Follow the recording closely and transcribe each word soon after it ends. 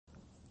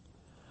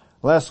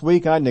Last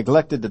week I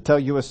neglected to tell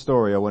you a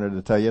story I wanted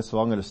to tell you, so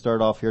I'm going to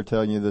start off here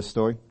telling you this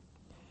story.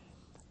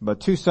 But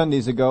 2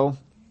 Sundays ago,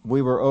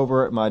 we were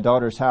over at my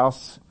daughter's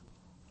house,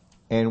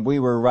 and we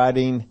were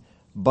riding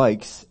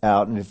bikes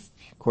out. And of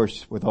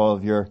course, with all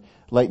of your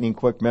lightning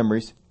quick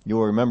memories,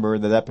 you'll remember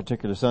that that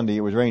particular Sunday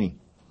it was raining.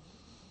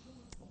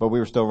 But we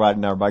were still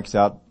riding our bikes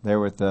out there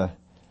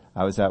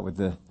I was out with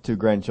the 2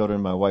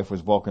 grandchildren. My wife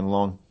was walking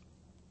along.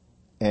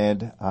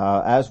 And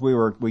as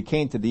we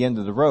came to the end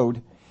of the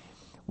road,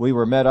 we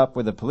were met up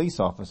with a police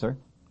officer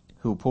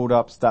who pulled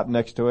up, stopped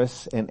next to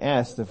us, and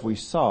asked if we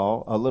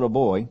saw a little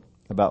boy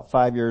about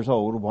 5 years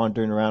old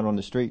wandering around on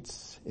the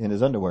streets in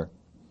his underwear.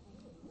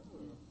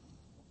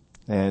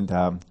 And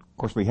of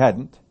course we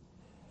hadn't.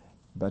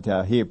 But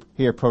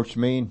he approached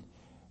me,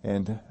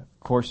 and of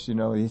course,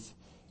 he's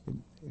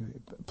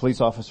police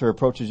officer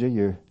approaches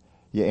you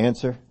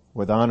answer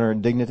with honor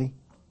and dignity.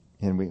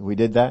 And we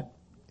did that.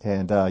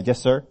 And yes,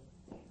 sir.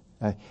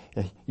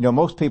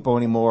 Most people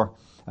anymore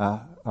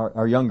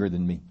are younger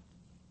than me.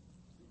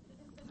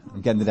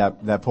 I'm getting to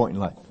that point in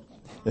life.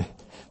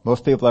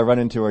 Most people I run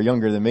into are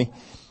younger than me,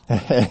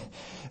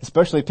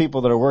 especially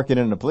people that are working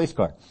in a police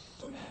car.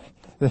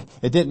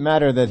 It didn't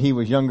matter that he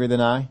was younger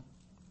than I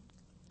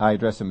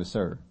addressed him as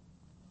sir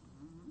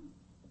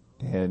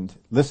and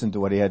listened to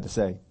what he had to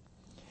say.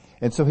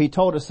 And so he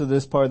told us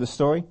this part of the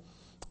story,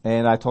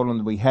 and I told him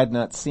that we had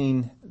not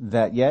seen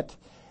that yet,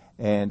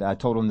 and I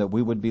told him that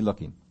we would be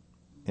looking.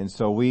 And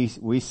so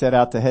we set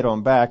out to head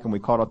on back, and we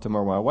caught up to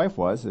where my wife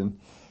was,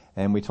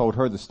 and we told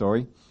her the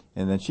story,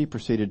 and then she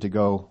proceeded to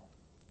go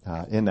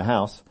in the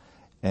house,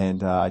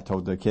 and I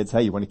told the kids,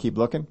 hey, you want to keep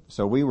looking?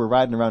 So we were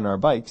riding around our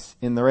bikes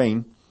in the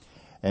rain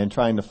and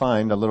trying to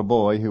find a little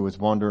boy who was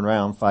wandering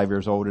around 5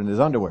 years old in his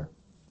underwear.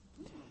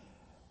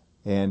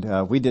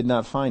 And we did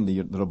not find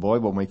the little boy,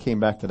 but when we came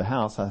back to the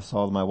house, I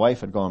saw my wife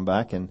had gone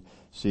back, and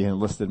she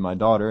enlisted my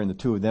daughter, and the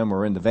 2 of them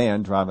were in the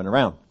van driving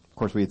around. Of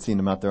course, we had seen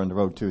them out there on the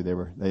road too.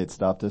 They had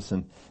stopped us,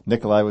 and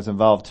Nikolai was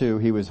involved too.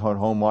 He was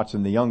home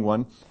watching the young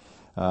one,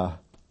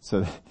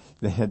 so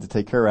they had to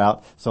take her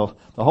out. So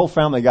the whole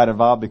family got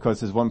involved because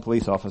this one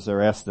police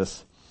officer asked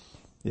us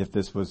if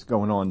this was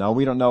going on. Now,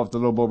 we don't know if the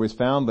little boy was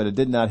found, but it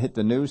did not hit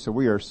the news, so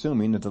we are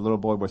assuming that the little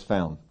boy was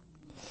found.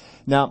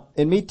 Now,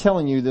 in me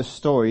telling you this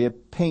story,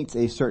 it paints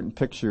a certain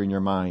picture in your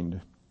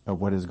mind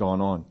of what has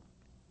gone on.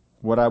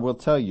 What I will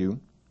tell you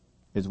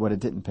is what it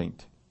didn't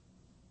paint.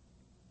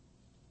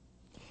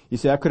 You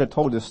see, I could have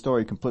told this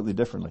story completely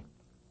differently,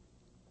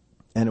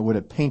 and it would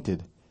have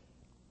painted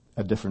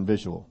a different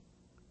visual,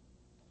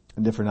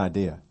 a different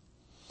idea.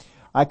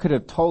 I could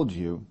have told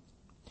you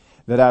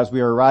that as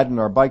we were riding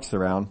our bikes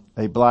around,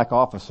 a black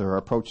officer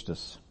approached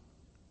us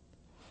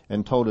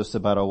and told us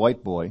about a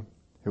white boy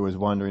who was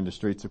wandering the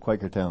streets of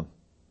Quakertown.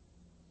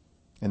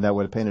 And that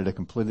would have painted a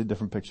completely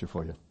different picture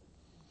for you.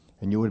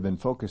 And you would have been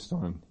focused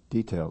on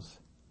details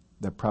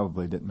that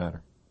probably didn't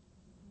matter.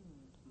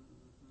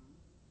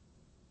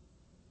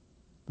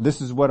 This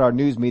is what our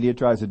news media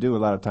tries to do a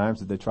lot of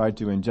times, that they try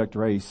to inject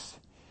race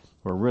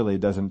where really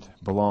it doesn't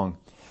belong.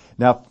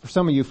 Now, for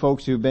some of you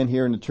folks who've been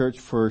here in the church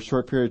for a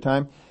short period of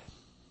time,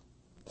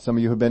 some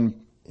of you have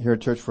been here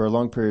at church for a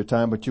long period of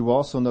time, but you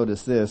also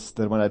notice this,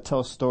 that when I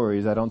tell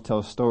stories, I don't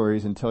tell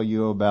stories and tell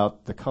you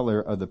about the color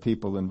of the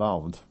people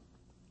involved.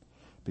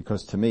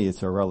 Because to me,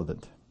 it's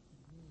irrelevant.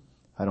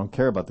 I don't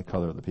care about the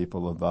color of the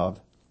people involved.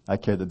 I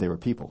care that they were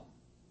people.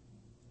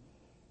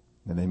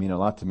 And they mean a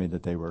lot to me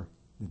that they were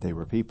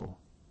people.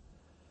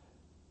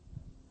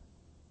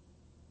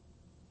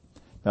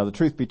 Now, the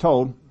truth be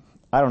told,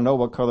 I don't know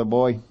what color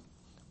boy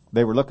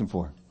they were looking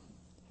for.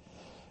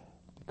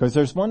 Because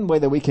there's one way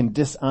that we can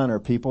dishonor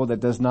people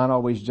that does not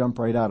always jump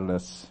right out at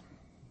us.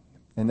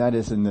 And that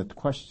is in the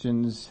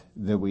questions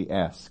that we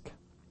ask.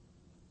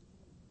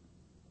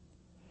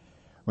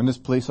 When this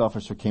police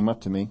officer came up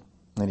to me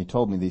and he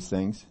told me these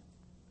things,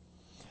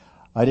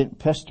 I didn't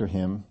pester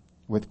him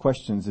with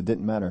questions that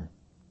didn't matter.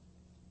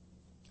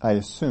 I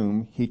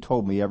assume he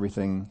told me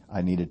everything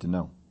I needed to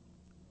know.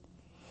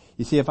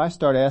 You see, if I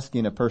start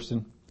asking a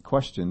person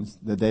questions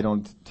that they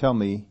don't tell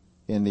me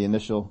in the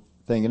initial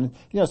thing,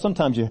 and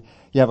sometimes you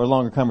have a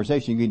longer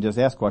conversation, you can just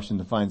ask questions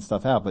and find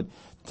stuff out, but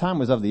time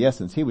was of the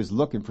essence. He was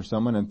looking for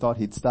someone and thought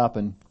he'd stop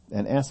and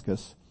ask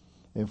us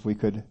if we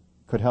could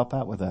help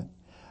out with that.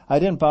 I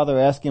didn't bother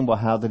asking, well,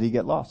 how did he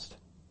get lost?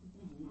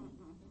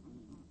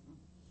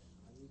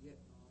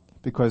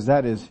 Because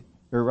that is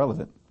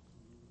irrelevant,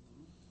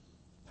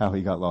 how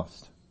he got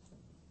lost.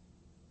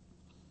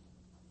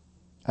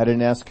 I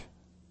didn't ask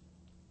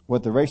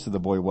what the race of the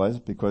boy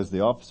was because the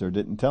officer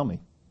didn't tell me.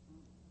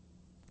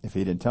 If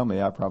he didn't tell me,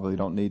 I probably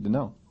don't need to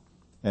know.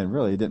 And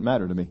really, it didn't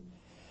matter to me.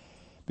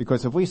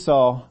 Because if we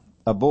saw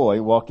a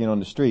boy walking on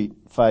the street,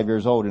 5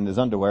 years old in his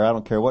underwear, I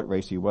don't care what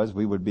race he was,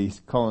 we would be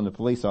calling the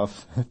police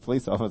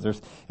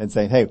officers and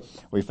saying, hey,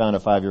 we found a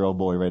 5-year-old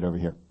boy right over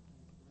here.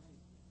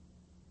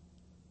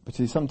 But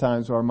see,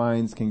 sometimes our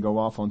minds can go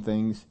off on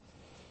things.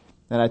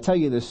 And I tell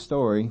you this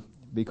story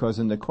because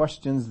in the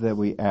questions that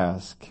we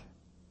ask,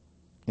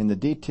 in the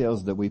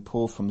details that we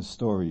pull from the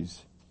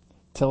stories,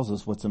 tells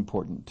us what's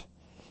important.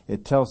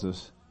 it tells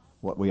us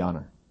what we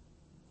honor.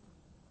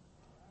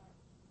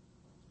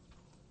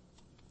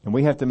 And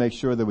we have to make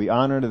sure that we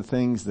honor the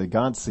things that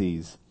God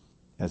sees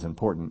as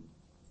important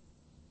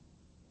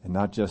and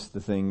not just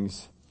the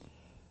things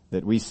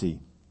that we see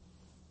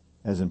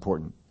as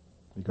important,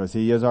 because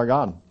He is our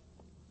God.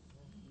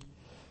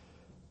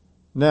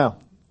 Now,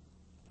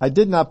 I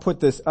did not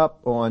put this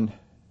up on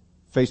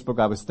Facebook.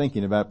 I was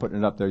thinking about putting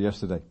it up there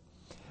yesterday.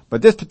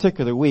 But this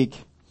particular week,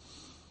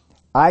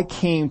 I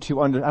came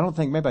to I don't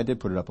think, maybe I did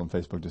put it up on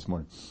Facebook this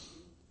morning.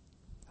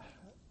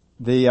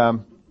 There's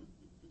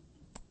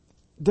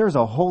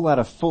a whole lot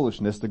of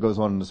foolishness that goes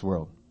on in this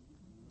world.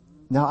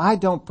 Now, I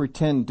don't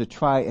pretend to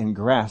try and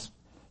grasp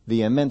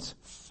the immense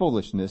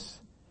foolishness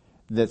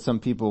that some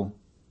people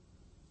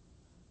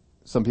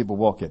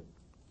walk in.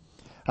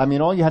 I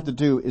mean, all you have to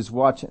do is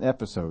watch an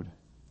episode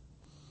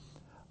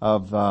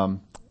of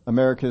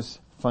America's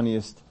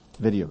Funniest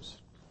Videos.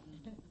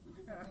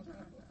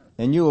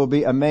 And you will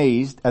be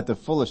amazed at the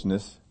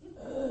foolishness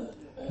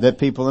that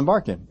people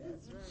embark in.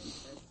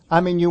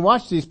 I mean, you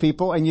watch these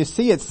people and you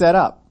see it set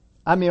up.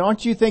 I mean,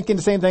 aren't you thinking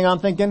the same thing I'm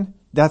thinking?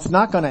 That's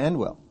not going to end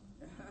well.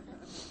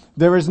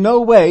 There is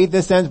no way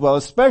this ends well,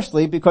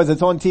 especially because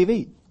it's on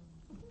TV.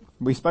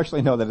 We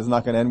especially know that it's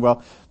not going to end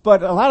well.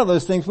 But a lot of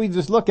those things we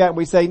just look at and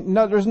we say,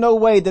 no, there's no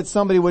way that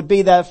somebody would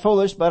be that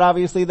foolish, but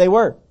obviously they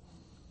were.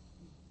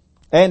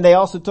 And they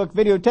also took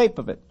videotape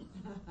of it.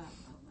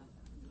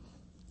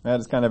 That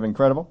is kind of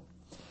incredible.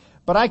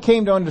 But I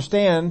came to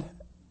understand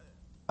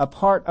a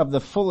part of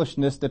the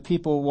foolishness that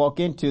people walk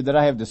into that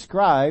I have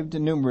described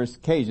on numerous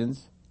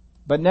occasions,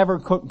 but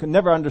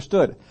never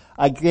understood.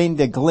 I gained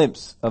a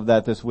glimpse of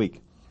that this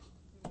week.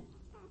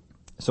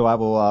 So I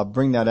will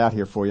bring that out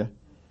here for you.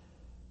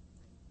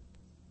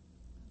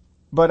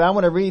 But I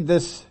want to read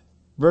this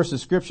verse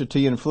of scripture to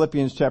you in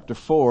Philippians chapter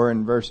 4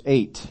 and verse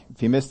 8.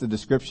 If you missed the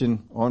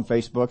description on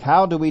Facebook,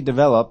 how do we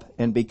develop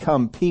and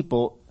become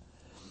people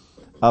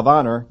of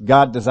honor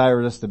God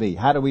desires us to be?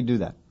 How do we do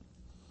that?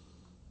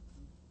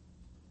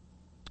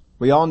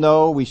 We all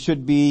know we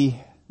should be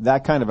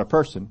that kind of a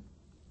person,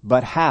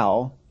 but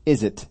how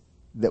is it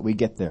that we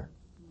get there?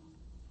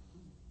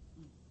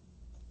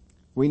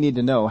 We need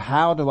to know,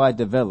 how do I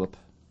develop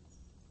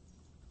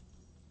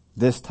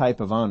this type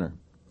of honor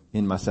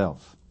in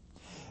myself?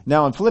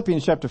 Now in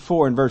Philippians chapter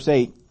 4 and verse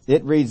 8,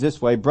 it reads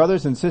this way: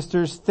 brothers and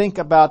sisters, think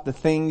about the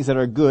things that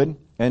are good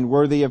and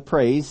worthy of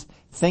praise.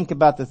 Think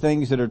about the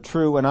things that are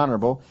true and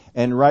honorable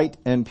and right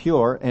and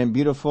pure and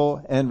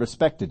beautiful and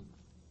respected.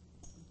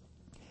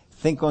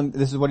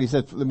 This is what he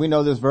said. We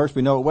know this verse.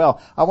 We know it well.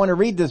 I want to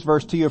read this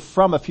verse to you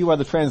from a few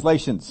other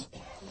translations.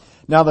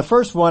 Now the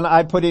first one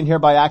I put in here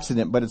by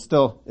accident, but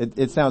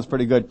it sounds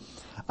pretty good.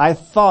 I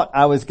thought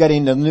I was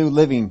getting the New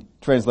Living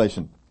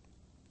Translation.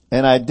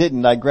 And I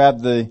didn't. I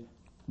grabbed the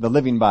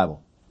Living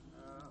Bible.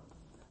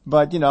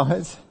 But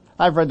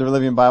I've read the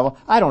Living Bible.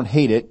 I don't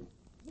hate it.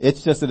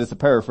 It's just that it's a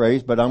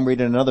paraphrase, but I'm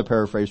reading another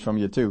paraphrase from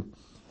you too.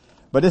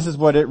 But this is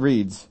what it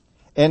reads.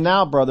 And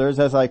now, brothers,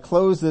 as I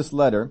close this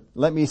letter,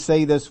 let me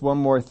say this one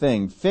more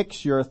thing.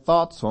 Fix your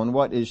thoughts on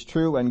what is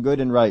true and good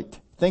and right.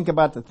 Think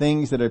about the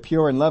things that are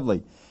pure and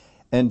lovely,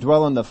 and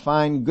dwell on the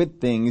fine good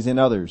things in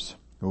others.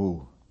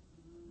 Ooh.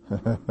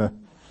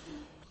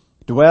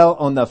 Dwell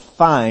on the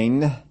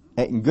fine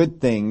and good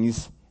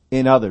things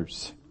in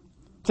others.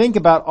 Think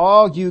about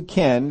all you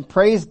can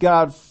praise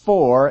God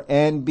for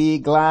and be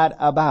glad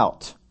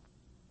about.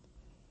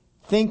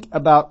 Think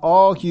about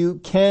all you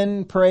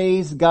can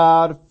praise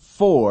God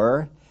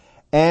for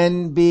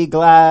and be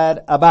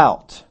glad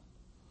about.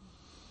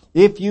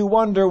 If you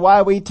wonder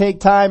why we take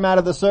time out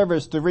of the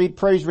service to read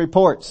praise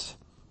reports,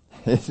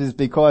 this is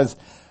because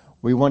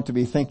we want to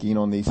be thinking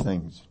on these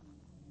things.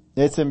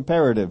 It's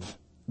imperative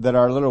that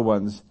our little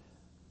ones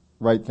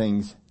write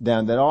things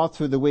down, that all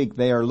through the week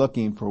they are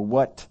looking for,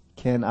 what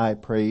can I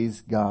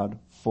praise God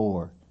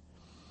for?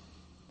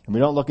 And we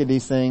don't look at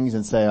these things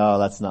and say, oh,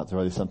 that's not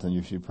really something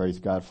you should praise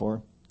God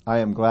for. I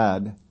am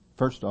glad,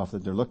 first off,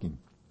 that they're looking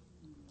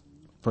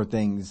for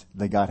things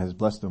that God has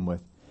blessed them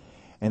with,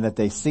 and that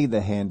they see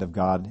the hand of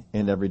God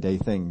in everyday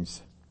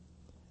things.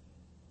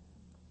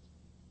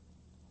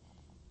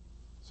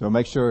 So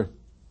make sure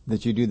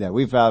that you do that.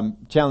 We've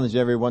challenged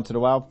every once in a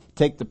while.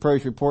 Take the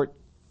praise report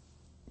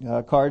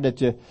card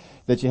that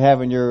you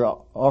have in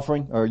your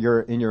offering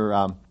or in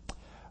your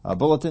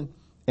bulletin,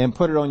 and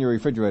put it on your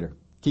refrigerator.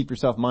 Keep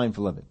yourself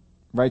mindful of it.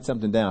 Write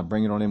something down.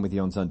 Bring it on in with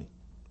you on Sunday.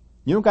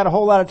 You don't got a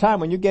whole lot of time.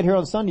 When you get here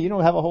on Sunday, you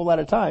don't have a whole lot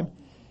of time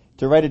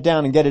to write it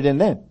down and get it in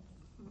then.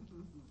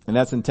 And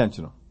that's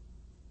intentional.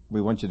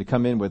 We want you to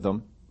come in with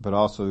them, but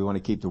also we want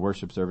to keep the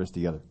worship service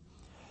together.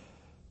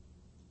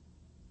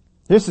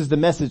 This is the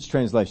Message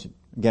translation.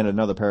 Again,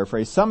 another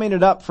paraphrase. Summing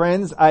it up,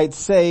 friends, I'd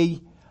say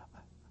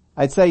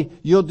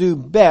you'll do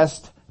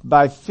best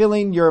by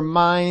filling your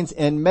minds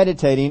and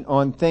meditating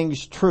on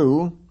things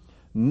true,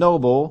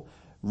 noble,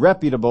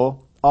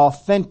 reputable,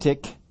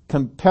 authentic,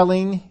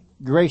 compelling,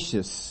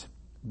 gracious,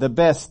 the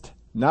best,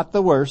 not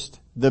the worst,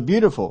 the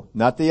beautiful,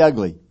 not the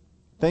ugly,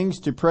 things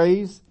to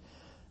praise,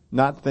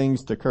 not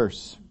things to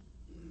curse.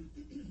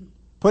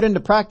 Put into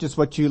practice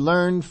what you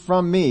learned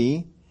from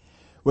me,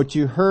 what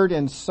you heard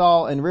and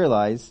saw and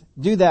realized.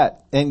 Do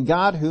that, and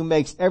God, who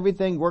makes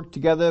everything work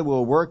together,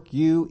 will work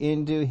you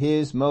into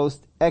His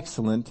most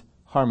excellent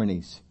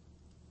harmonies.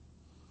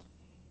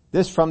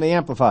 This from the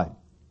Amplified.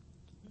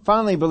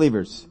 Finally,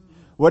 believers,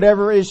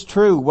 whatever is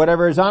true,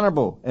 whatever is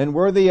honorable and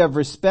worthy of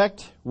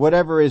respect,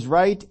 whatever is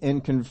right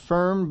and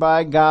confirmed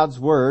by God's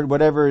word,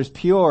 whatever is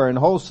pure and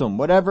wholesome,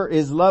 whatever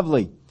is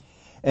lovely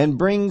and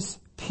brings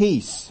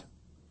peace,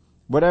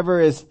 whatever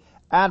is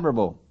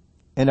admirable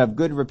and of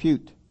good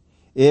repute,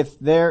 if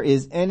there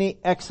is any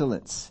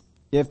excellence,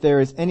 if there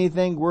is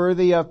anything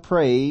worthy of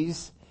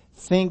praise,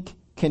 think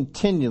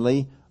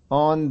continually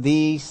on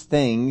these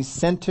things.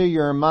 Center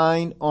your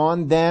mind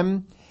on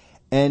them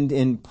and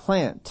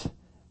implant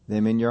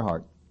them in your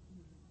heart.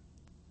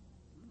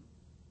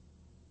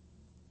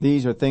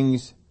 These are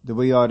things that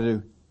we ought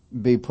to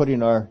be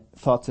putting our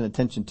thoughts and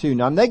attention to.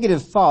 Now,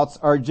 negative thoughts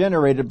are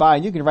generated by,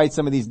 and you can write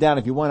some of these down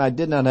if you want. I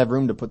did not have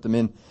room to put them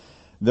in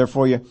there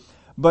for you.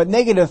 But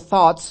negative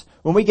thoughts,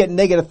 when we get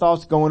negative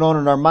thoughts going on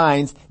in our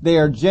minds, they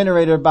are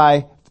generated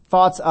by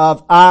thoughts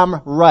of,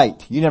 I'm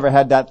right. You never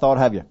had that thought,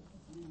 have you?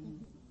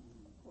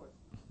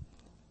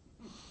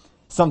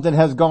 Something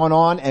has gone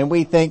on and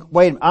we think,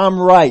 wait, I'm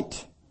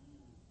right.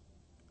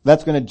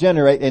 That's going to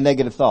generate a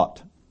negative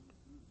thought.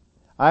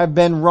 I've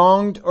been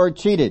wronged or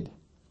cheated.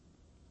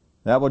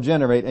 That will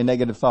generate a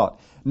negative thought.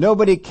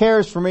 Nobody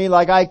cares for me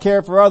like I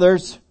care for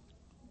others.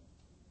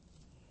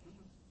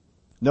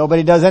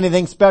 Nobody does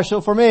anything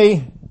special for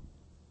me.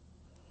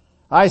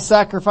 I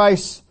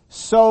sacrifice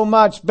so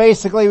much.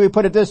 Basically, we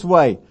put it this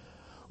way.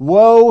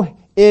 Woe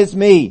is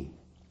me.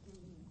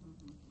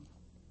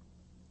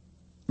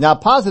 Now,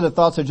 positive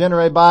thoughts are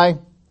generated by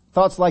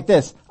thoughts like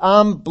this.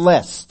 I'm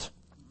blessed.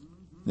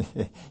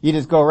 You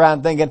just go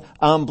around thinking,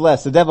 I'm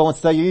blessed. The devil wants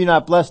to tell you, you're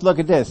not blessed. Look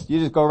at this. You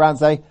just go around and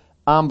say,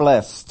 I'm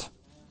blessed.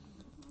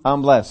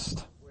 I'm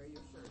blessed.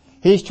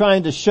 He's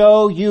trying to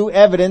show you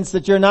evidence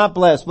that you're not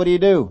blessed. What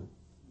do?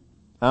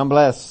 I'm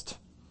blessed.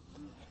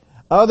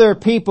 Other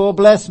people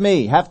bless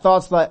me. Have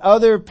thoughts like,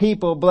 other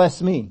people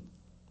bless me.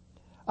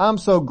 I'm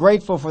so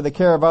grateful for the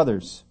care of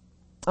others.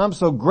 I'm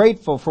so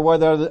grateful for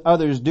what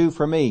others do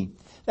for me.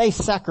 They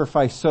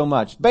sacrifice so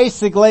much.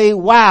 Basically,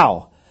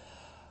 wow,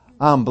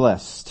 I'm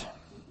blessed.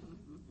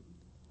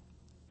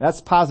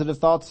 That's positive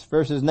thoughts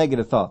versus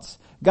negative thoughts.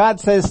 God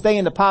says stay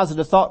in the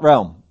positive thought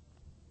realm.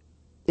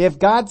 If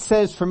God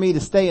says for me to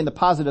stay in the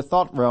positive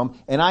thought realm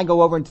and I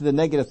go over into the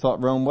negative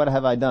thought realm, what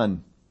have I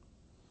done?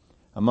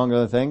 Among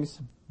other things,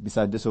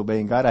 besides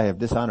disobeying God, I have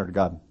dishonored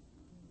God.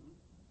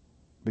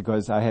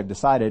 Because I have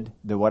decided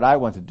that what I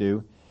want to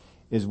do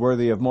is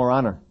worthy of more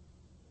honor.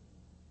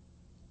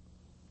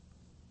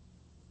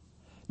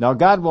 Now,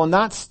 God will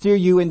not steer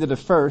you into the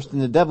first, and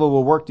the devil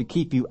will work to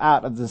keep you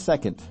out of the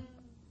second.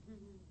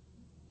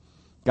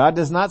 God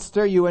does not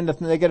steer you into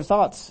negative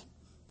thoughts.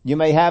 You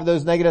may have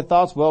those negative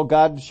thoughts. Well,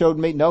 God showed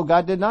me. No,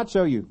 God did not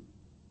show you.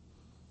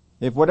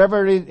 If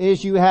whatever it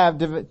is you have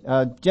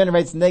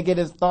generates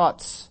negative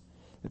thoughts,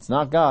 it's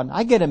not God.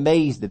 I get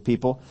amazed at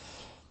people.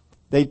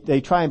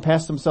 They try and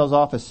pass themselves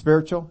off as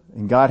spiritual,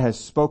 and God has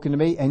spoken to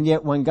me, and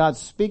yet when God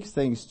speaks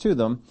things to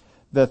them,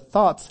 the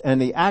thoughts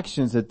and the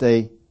actions that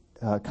they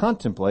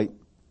contemplate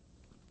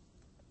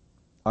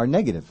are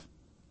negative,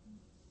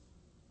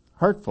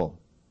 hurtful,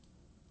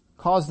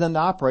 cause them to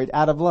operate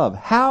out of love.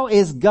 How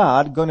is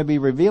God going to be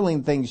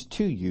revealing things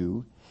to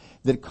you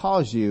that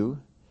cause you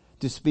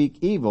to speak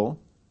evil,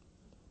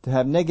 to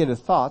have negative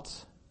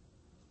thoughts,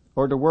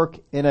 or to work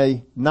in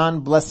a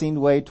non-blessing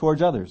way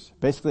towards others?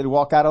 Basically to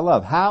walk out of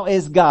love. How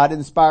is God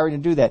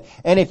inspiring to do that?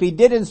 And if He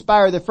did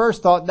inspire the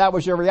first thought, that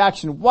was your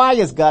reaction. Why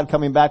is God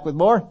coming back with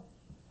more?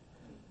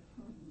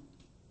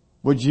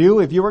 Would you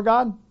if you were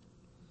God?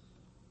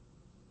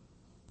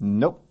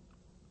 Nope.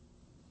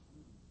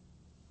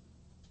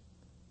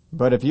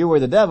 But if you were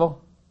the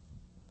devil,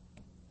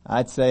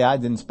 I'd say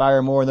I'd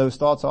inspire more of those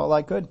thoughts all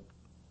I could.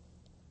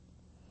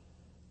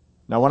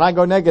 Now when I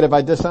go negative,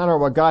 I dishonor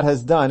what God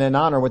has done and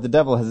honor what the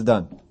devil has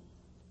done.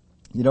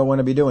 You don't want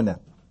to be doing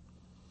that.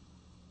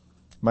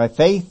 My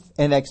faith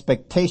and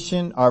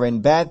expectation are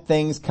in bad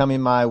things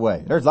coming my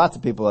way. There's lots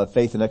of people who have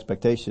faith and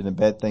expectation and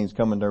bad things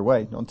coming their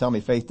way. Don't tell me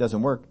faith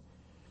doesn't work.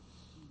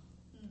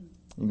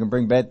 You can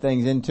bring bad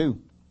things in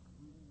too.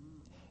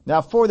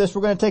 Now for this,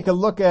 we're going to take a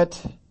look at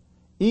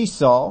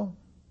Esau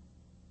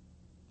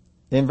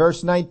in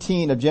verse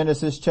 19 of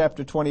Genesis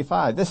chapter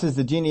 25. This is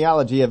the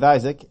genealogy of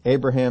Isaac,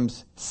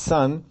 Abraham's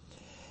son.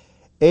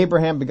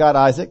 Abraham begot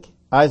Isaac.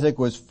 Isaac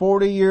was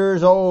 40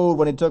 years old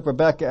when he took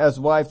Rebekah as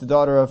wife, the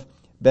daughter of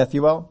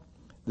Bethuel,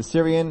 the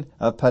Syrian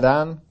of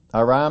Padan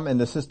Aram, and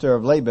the sister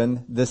of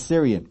Laban, the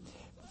Syrian.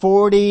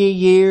 40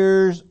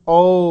 years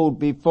old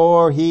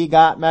before he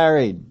got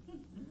married.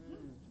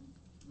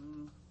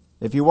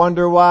 If you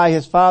wonder why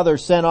his father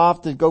sent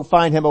off to go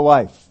find him a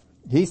wife,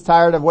 he's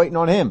tired of waiting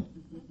on him.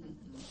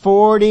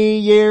 40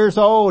 years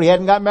old. He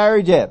hadn't got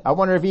married yet. I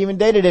wonder if he even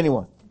dated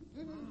anyone.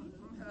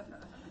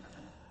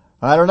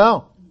 I don't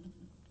know.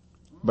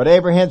 But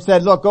Abraham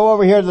said, look, go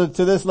over here to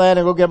this land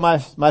and go get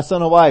my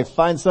son a wife.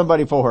 Find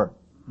somebody for her.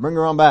 Bring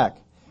her on back.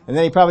 And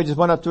then he probably just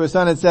went up to his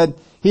son and said,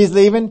 he's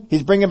leaving.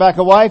 He's bringing back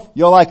a wife.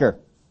 You'll like her.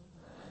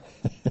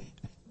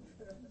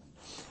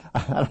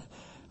 I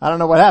don't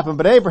know what happened,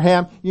 but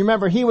Abraham, you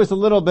remember he was a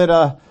little bit,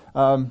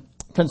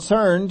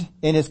 concerned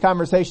in his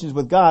conversations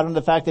with God on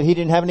the fact that he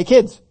didn't have any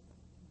kids.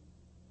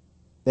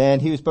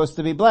 And he was supposed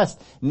to be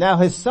blessed. Now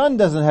his son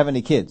doesn't have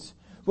any kids.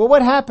 Well,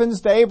 what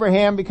happens to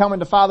Abraham becoming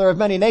the father of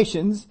many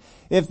nations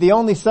if the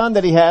only son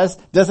that he has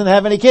doesn't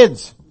have any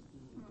kids?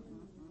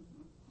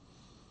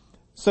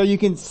 So you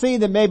can see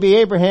that maybe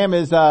Abraham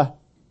is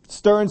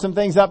stirring some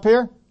things up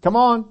here. Come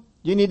on,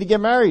 you need to get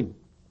married.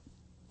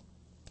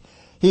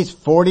 He's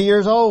 40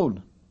 years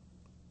old.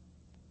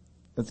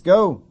 Let's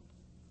go.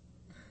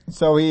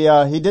 So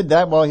he did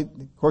that. Well,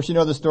 of course you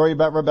know the story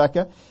about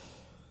Rebecca.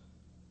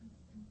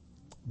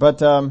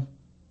 But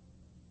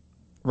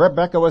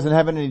Rebecca wasn't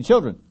having any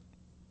children.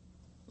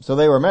 So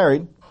they were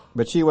married,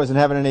 but she wasn't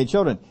having any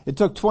children. It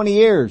took 20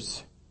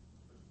 years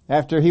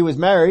after he was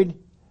married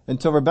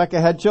until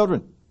Rebecca had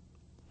children.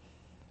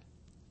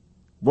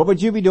 What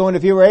would you be doing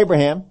if you were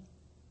Abraham?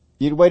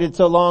 You'd waited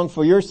so long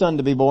for your son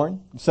to be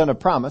born, son of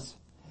promise,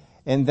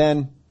 and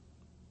then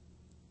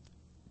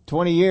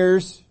 20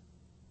 years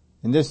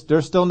and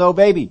there's still no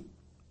baby.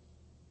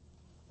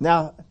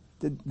 Now,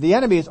 the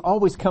enemy is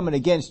always coming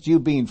against you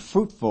being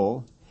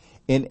fruitful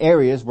in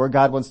areas where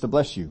God wants to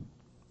bless you.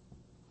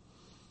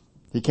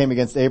 He came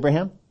against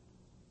Abraham.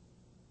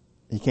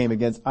 He came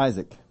against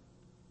Isaac.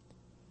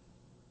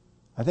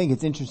 I think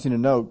it's interesting to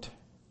note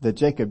that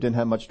Jacob didn't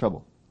have much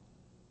trouble.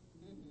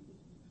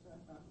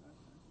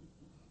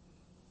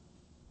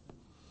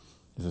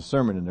 There's a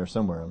sermon in there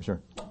somewhere, I'm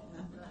sure.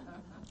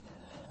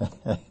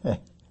 I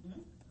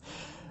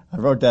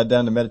wrote that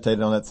down to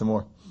meditate on that some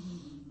more.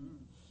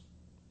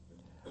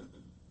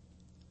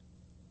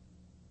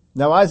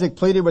 Now Isaac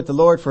pleaded with the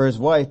Lord for his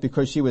wife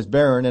because she was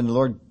barren, and the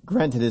Lord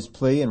granted his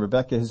plea, and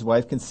Rebekah his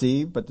wife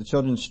conceived, but the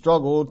children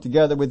struggled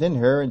together within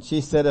her, and she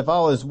said, if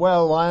all is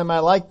well, why am I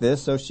like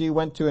this? So she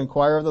went to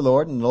inquire of the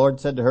Lord, and the Lord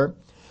said to her,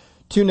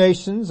 2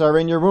 nations are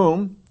in your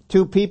womb,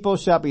 2 people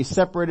shall be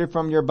separated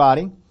from your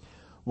body,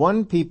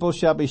 1 people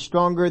shall be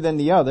stronger than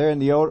the other,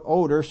 and the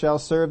older shall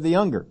serve the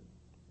younger.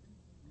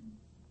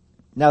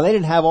 Now they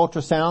didn't have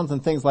ultrasounds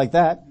and things like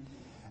that,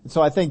 and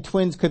so I think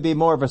twins could be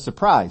more of a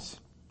surprise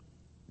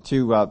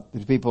to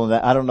people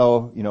that I don't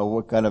know,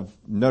 what kind of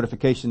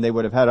notification they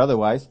would have had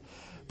otherwise.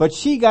 But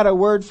she got a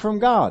word from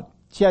God.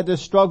 She had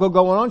this struggle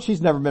going on. She's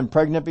never been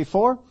pregnant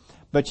before,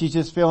 but she's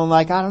just feeling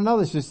like, I don't know,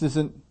 this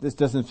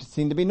doesn't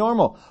seem to be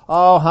normal.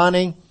 Oh,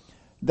 honey,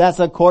 that's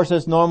of course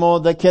it's normal.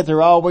 The kids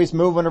are always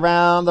moving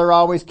around. They're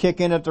always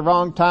kicking at the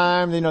wrong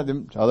time.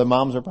 The other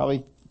moms are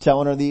probably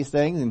telling her these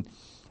things and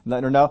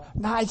letting her know.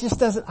 No, it just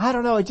doesn't, I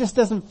don't know, it just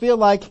doesn't feel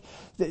like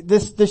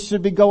this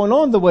should be going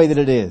on the way that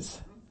it is.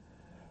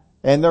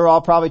 And they're all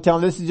probably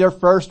telling, this is your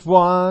first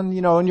one,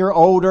 and you're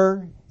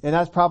older, and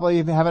that's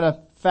probably having a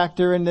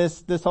factor in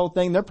this whole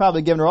thing. They're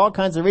probably giving her all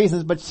kinds of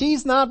reasons, but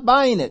she's not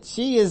buying it.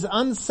 She is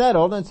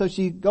unsettled, and so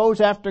she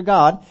goes after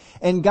God,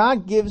 and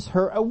God gives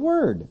her a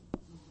word.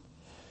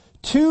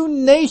 2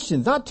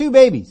 nations, not 2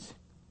 babies.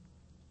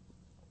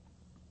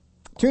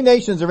 2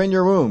 nations are in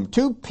your womb.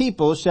 2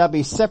 people shall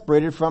be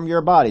separated from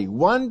your body.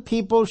 1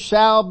 people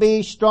shall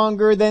be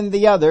stronger than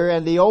the other,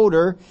 and the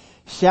older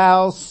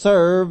shall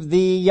serve the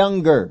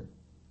younger.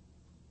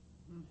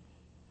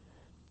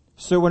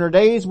 So when her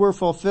days were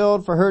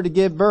fulfilled for her to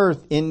give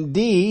birth,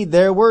 indeed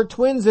there were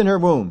twins in her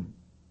womb.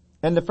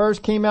 And the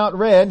first came out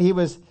red. He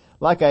was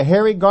like a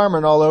hairy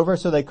garment all over,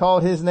 so they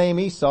called his name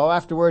Esau.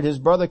 Afterward his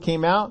brother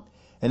came out,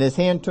 and his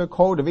hand took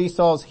hold of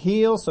Esau's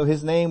heel, so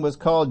his name was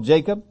called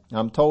Jacob.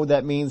 I'm told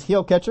that means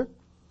heel catcher.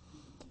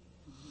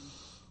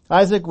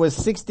 Isaac was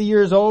 60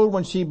 years old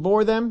when she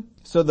bore them.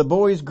 So the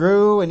boys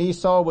grew, and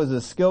Esau was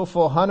a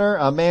skillful hunter,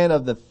 a man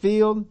of the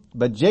field.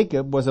 But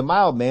Jacob was a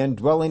mild man,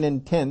 dwelling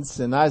in tents,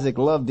 and Isaac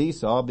loved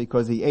Esau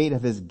because he ate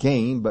of his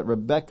game, but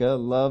Rebekah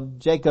loved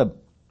Jacob.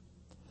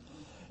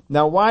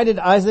 Now why did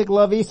Isaac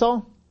love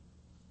Esau?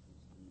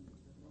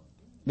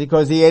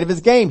 Because he ate of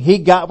his game. He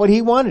got what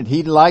he wanted.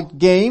 He liked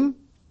game,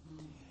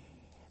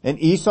 and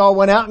Esau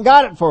went out and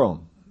got it for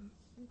him.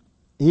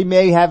 He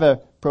may have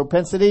a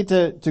propensity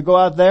to go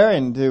out there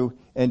and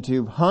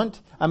to hunt.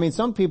 I mean,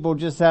 some people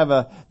just have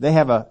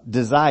a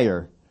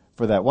desire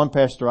for that. One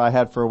pastor I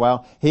had for a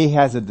while, he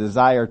has a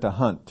desire to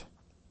hunt.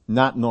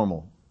 Not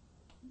normal.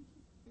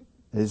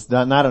 It's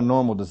not a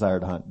normal desire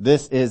to hunt.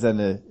 This is an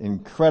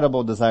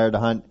incredible desire to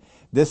hunt.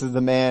 This is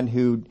the man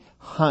who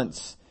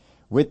hunts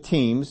with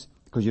teams,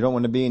 because you don't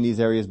want to be in these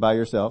areas by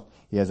yourself.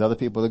 He has other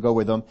people that go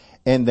with him,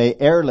 and they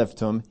airlift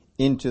him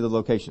into the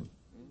location.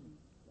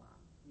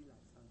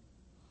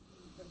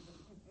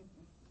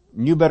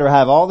 You better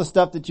have all the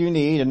stuff that you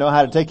need and know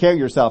how to take care of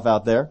yourself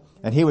out there.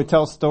 And he would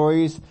tell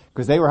stories,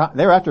 because they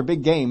were after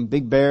big game,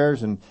 big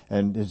bears and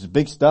it's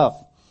big stuff.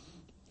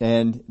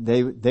 And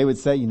they would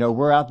say,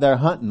 we're out there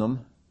hunting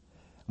them,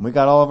 and we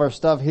got all of our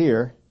stuff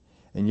here,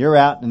 and you're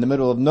out in the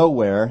middle of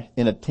nowhere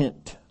in a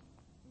tent.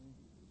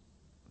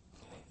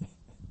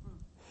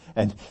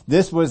 And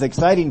this was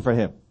exciting for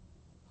him.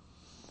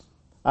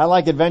 I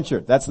like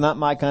adventure. That's not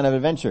my kind of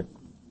adventure.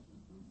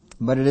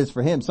 But it is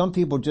for him. Some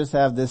people just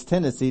have this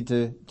tendency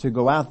to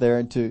go out there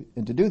and to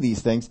do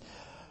these things.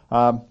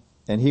 And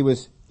he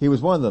was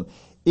one of them.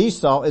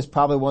 Esau is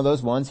probably one of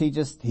those ones.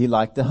 He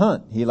liked to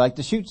hunt. He liked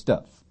to shoot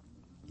stuff.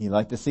 He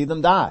liked to see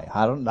them die.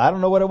 I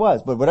don't know what it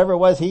was, but whatever it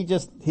was,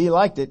 he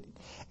liked it.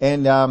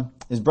 And,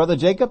 his brother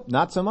Jacob,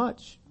 not so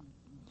much.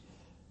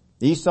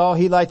 Esau,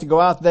 he liked to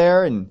go out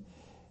there and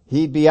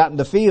he'd be out in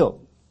the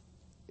field,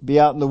 be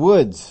out in the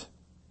woods,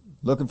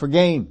 looking for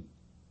game.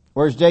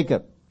 Where's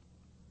Jacob?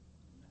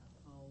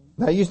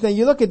 Now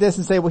you look at this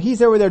and say, well,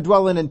 he's over there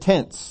dwelling in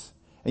tents.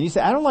 And you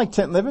say, I don't like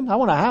tent living. I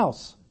want a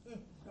house.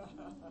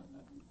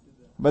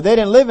 But they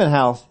didn't live in a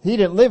house. He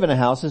didn't live in a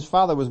house. His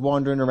father was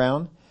wandering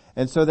around.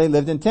 And so they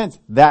lived in tents.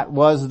 That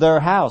was their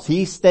house.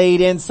 He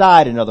stayed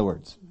inside, in other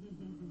words.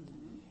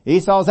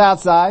 Esau's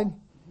outside.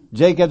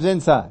 Jacob's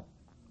inside.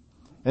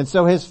 And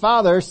so his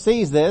father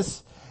sees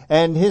this,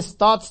 and his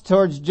thoughts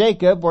towards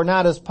Jacob were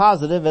not as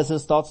positive as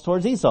his thoughts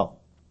towards Esau.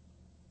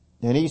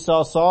 And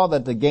Esau saw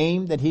that the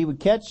game that he would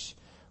catch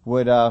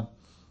would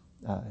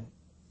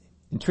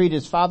entreat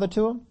his father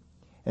to him.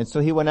 And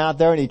so he went out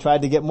there and he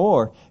tried to get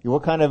more.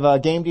 What kind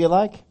of game do you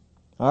like?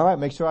 All right,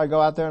 make sure I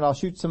go out there and I'll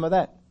shoot some of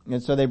that.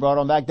 And so they brought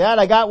him back. Dad,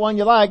 I got one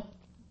you like.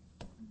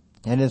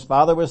 And his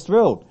father was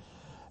thrilled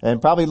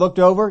and probably looked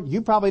over.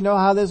 You probably know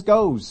how this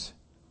goes.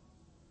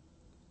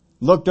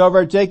 Looked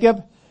over at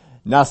Jacob.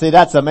 Now see,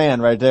 that's a man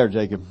right there,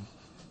 Jacob.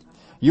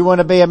 You want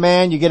to be a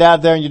man, you get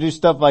out there and you do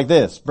stuff like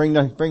this. Bring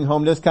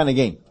home this kind of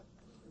game.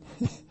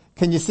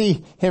 Can you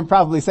see him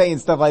probably saying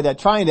stuff like that,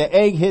 trying to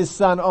egg his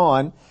son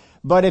on?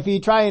 But if you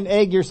try and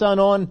egg your son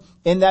on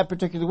in that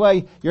particular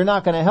way, you're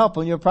not going to help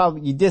him.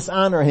 You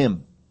dishonor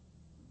him.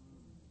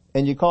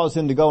 And you cause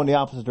him to go in the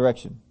opposite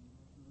direction.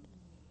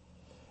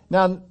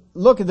 Now,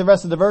 look at the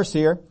rest of the verse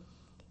here.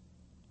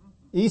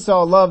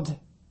 Isaac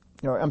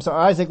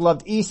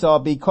loved Esau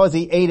because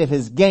he ate of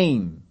his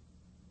game.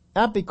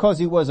 Not because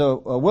he was a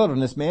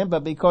wilderness man,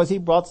 but because he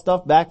brought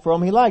stuff back for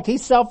him he liked.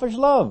 He's selfish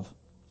love.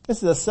 This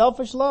is a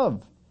selfish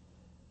love.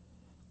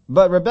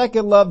 But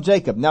Rebekah loved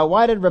Jacob. Now,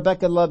 why did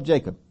Rebekah love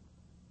Jacob?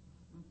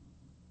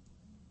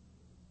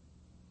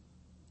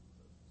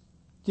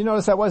 Do you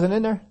notice that wasn't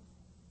in there?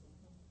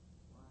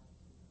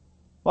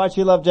 Why'd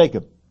she love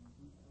Jacob?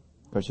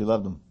 Because she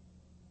loved him.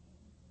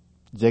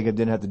 Jacob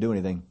didn't have to do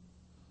anything.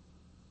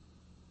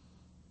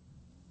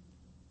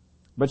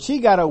 But she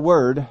got a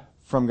word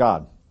from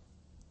God.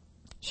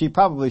 She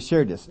probably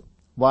shared this.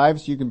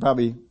 Wives, you can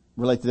probably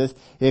relate to this.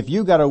 If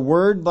you got a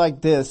word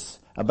like this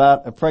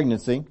about a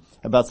pregnancy,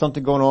 about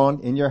something going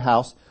on in your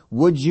house,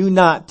 would you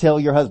not tell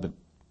your husband?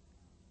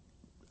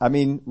 I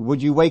mean,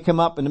 would you wake him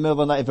up in the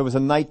middle of the night? If it was a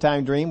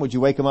nighttime dream, would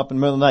you wake him up in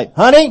the middle of the night?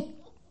 Honey,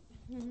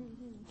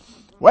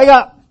 wake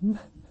up.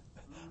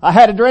 I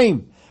had a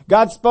dream.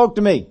 God spoke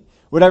to me.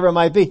 Whatever it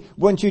might be.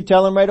 Wouldn't you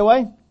tell him right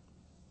away?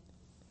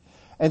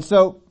 And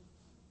so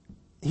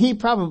he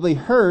probably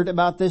heard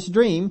about this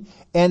dream,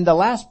 and the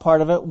last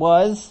part of it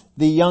was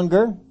the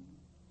older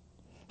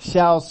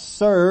shall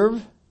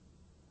serve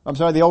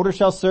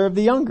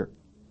the younger.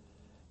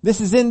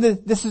 This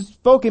is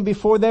spoken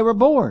before they were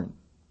born.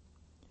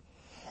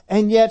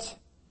 And yet,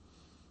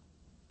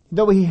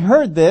 though he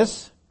heard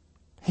this,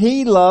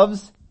 he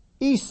loves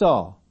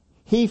Esau.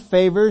 He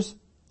favors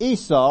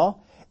Esau.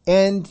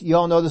 And you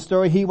all know the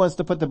story. He wants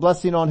to put the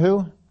blessing on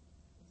who?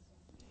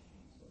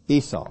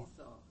 Esau.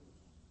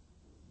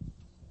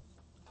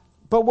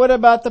 But what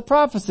about the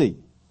prophecy?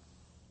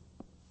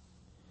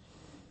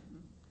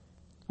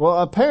 Well,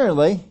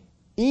 apparently,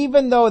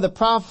 even though the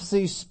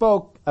prophecy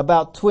spoke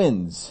about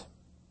twins,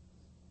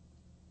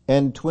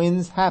 and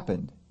twins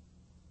happened,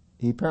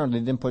 he apparently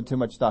didn't put too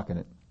much stock in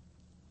it.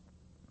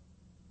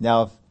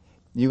 Now, if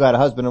you got a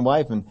husband and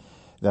wife and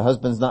the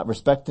husband's not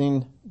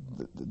respecting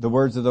the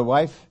words of the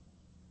wife,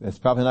 it's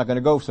probably not going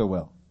to go so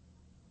well.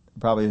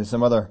 Probably there's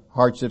some other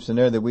hardships in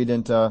there that we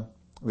didn't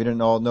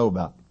all know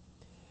about.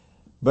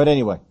 But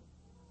anyway,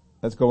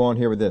 let's go on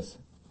here with this.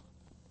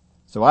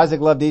 So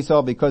Isaac loved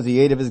Esau because he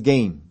ate of his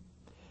game.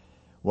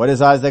 What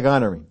is Isaac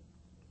honoring?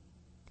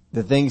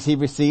 The things he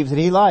receives that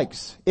he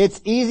likes. It's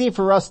easy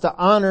for us to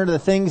honor the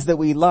things that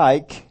we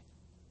like,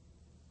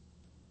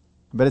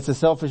 but it's a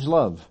selfish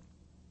love.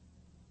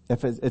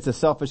 It's a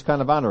selfish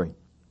kind of honoring.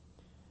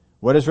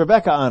 What is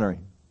Rebekah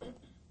honoring?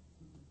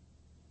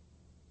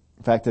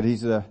 The fact that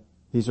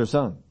he's her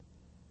son.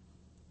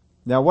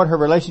 Now what her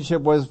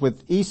relationship was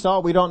with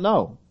Esau, we don't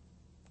know.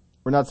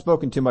 We're not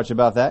spoken too much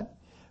about that.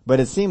 But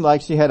it seemed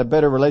like she had a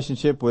better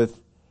relationship with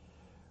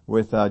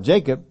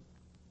Jacob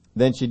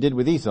than she did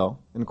with Esau.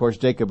 And of course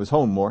Jacob was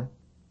home more.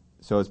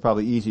 So it's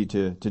probably easy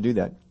to do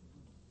that.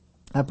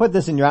 I put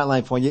this in your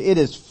outline for you. It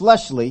is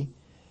fleshly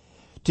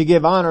to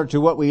give honor to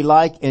what we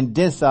like and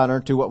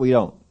dishonor to what we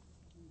don't.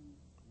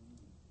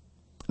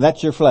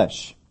 That's your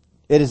flesh.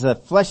 It is a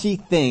fleshy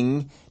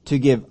thing to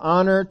give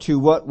honor to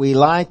what we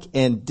like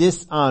and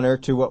dishonor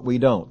to what we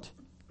don't.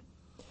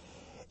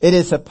 It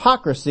is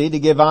hypocrisy to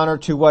give honor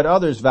to what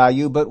others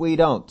value, but we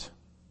don't.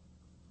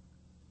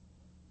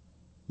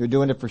 You're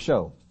doing it for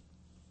show.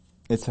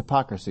 It's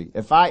hypocrisy.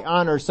 If I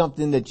honor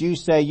something that you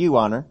say you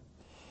honor,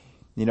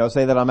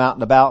 say that I'm out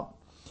and about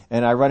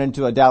and I run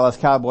into a Dallas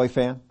Cowboy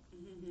fan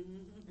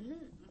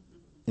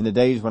in the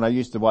days when I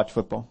used to watch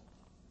football.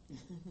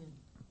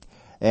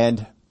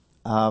 And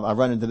I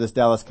run into this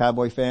Dallas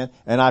Cowboy fan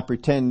and I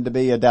pretend to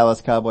be a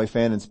Dallas Cowboy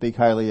fan and speak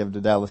highly of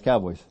the Dallas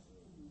Cowboys.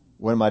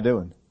 What am I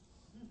doing?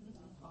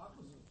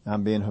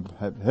 I'm being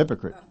a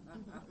hypocrite.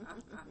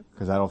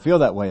 Because I don't feel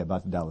that way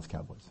about the Dallas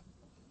Cowboys.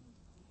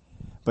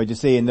 But you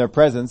see, in their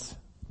presence,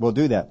 we'll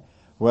do that.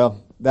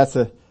 Well, that's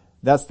the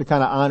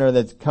kind of honor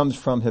that comes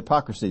from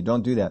hypocrisy.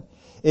 Don't do that.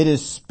 It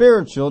is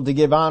spiritual to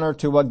give honor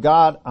to what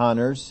God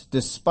honors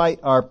despite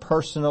our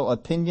personal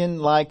opinion,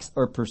 likes,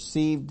 or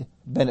perceived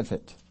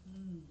benefit.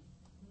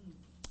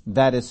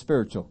 That is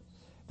spiritual.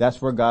 That's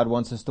where God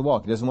wants us to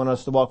walk. He doesn't want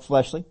us to walk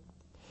fleshly.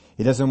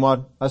 He doesn't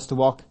want us to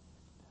walk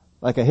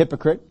like a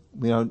hypocrite.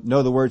 We don't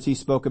know the words He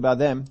spoke about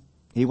them.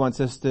 He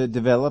wants us to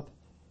develop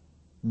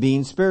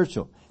being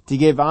spiritual. To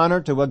give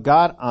honor to what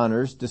God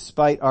honors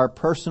despite our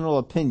personal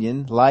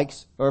opinion,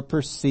 likes, or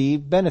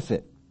perceived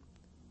benefit.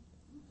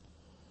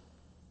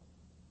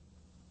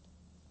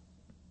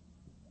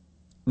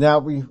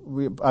 Now,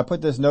 I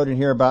put this note in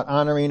here about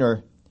honoring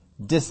or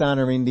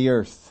dishonoring the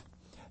earth.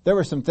 There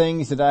were some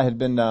things that I had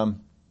been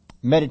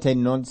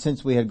meditating on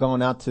since we had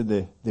gone out to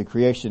the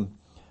creation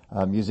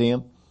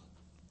museum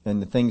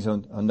and the things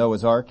on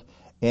Noah's Ark.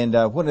 And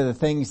one of the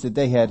things that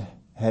they had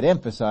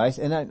emphasized,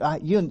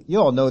 and you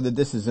all know that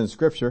this is in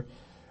Scripture.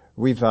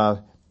 We've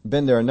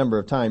been there a number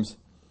of times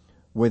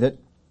with it.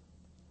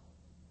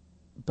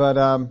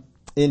 But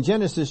in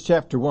Genesis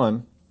chapter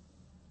 1,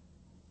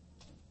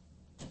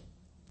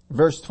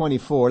 verse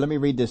 24, let me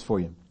read this for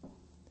you.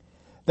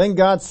 Then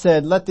God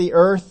said, "Let the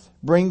earth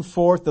bring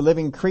forth the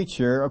living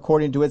creature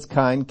according to its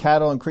kind,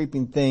 cattle and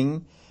creeping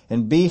thing,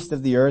 and beast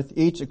of the earth,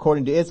 each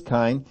according to its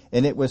kind.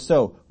 And it was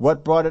so."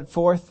 What brought it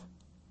forth?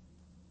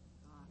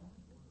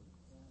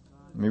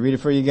 Let me read it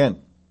for you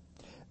again.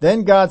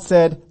 Then God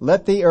said,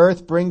 "Let the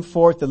earth bring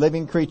forth the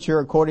living creature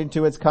according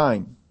to its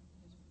kind."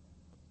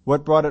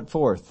 What brought it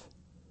forth?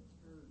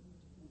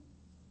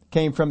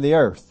 Came from the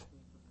earth.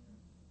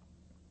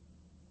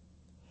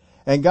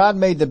 And God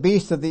made the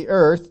beasts of the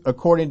earth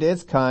according to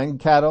its kind,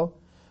 cattle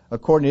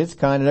according to its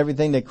kind, and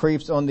everything that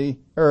creeps on the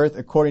earth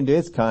according to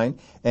its kind.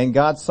 And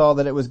God saw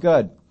that it was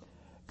good.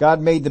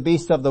 God made the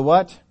beasts of the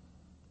what?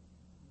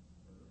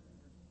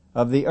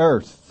 Of the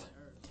earth.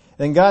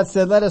 Then God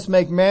said, "Let us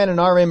make man in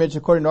our image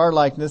according to our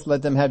likeness.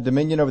 Let them have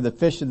dominion over the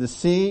fish of the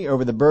sea,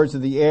 over the birds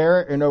of the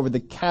air, and over the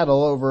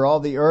cattle, over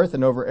all the earth,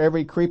 and over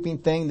every creeping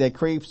thing that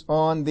creeps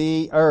on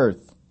the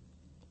earth."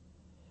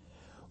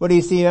 What do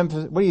you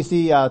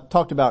see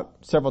talked about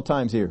several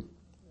times here?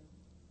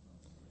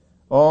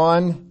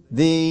 On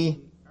the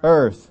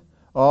earth.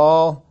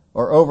 All,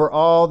 or over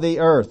all the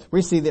earth.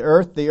 We see the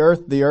earth, the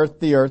earth, the earth,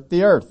 the earth,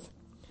 the earth.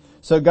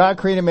 So God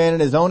created man in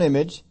His own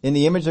image. In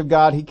the image of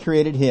God He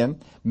created him.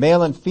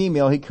 Male and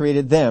female He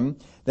created them.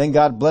 Then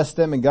God blessed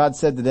them, and God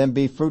said to them,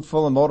 "Be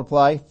fruitful and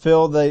multiply,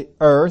 fill the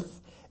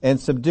earth and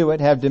subdue it,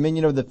 have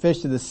dominion over the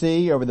fish of the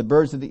sea, over the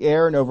birds of the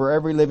air, and over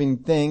every living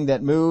thing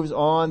that moves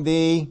on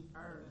the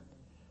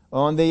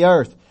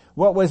earth."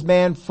 What was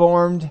man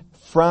formed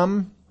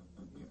from?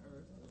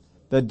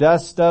 The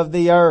dust of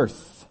the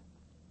earth.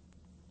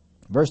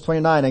 Verse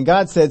 29, "And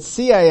God said,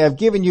 See, I have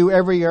given you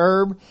every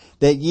herb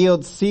that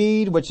yields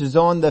seed, which is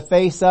on the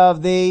face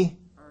of the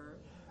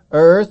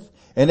earth,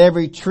 and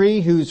every tree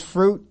whose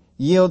fruit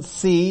yields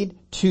seed.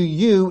 To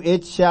you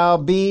it shall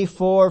be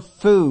for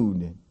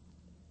food.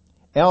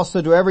 Also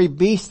to every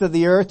beast of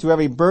the earth, to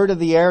every bird of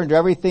the air, and to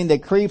everything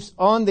that creeps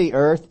on the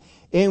earth,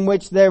 in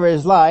which there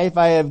is life,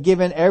 I have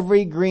given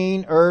every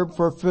green herb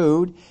for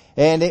food."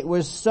 And it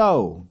was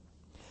so.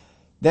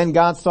 Then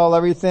God saw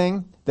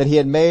everything that He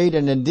had made,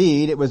 and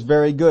indeed it was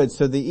very good.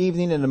 So the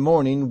evening and the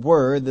morning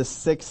were the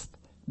sixth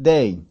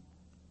day.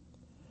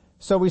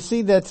 So we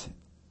see that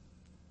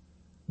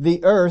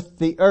the earth,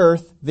 the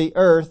earth, the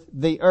earth,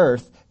 the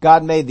earth.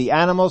 God made the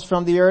animals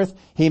from the earth.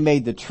 He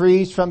made the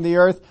trees from the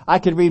earth. I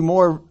could read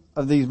more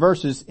of these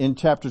verses in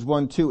chapters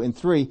 1, 2, and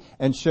 3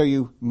 and show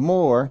you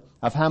more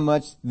of how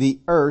much the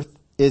earth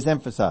is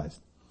emphasized.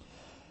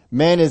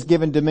 Man is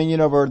given dominion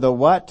over the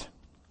what?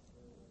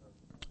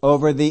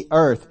 Over the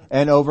earth,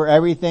 and over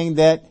everything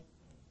that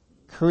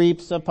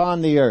creeps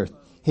upon the earth.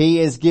 He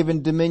is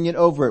given dominion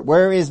over it.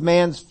 Where is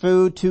man's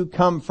food to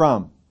come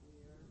from?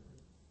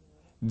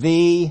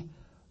 The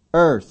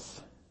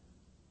earth.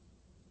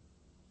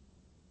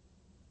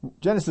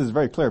 Genesis is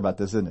very clear about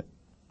this, isn't it?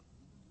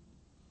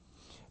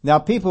 Now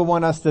people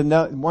want us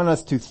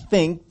to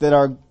think that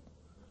our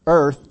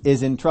earth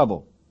is in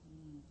trouble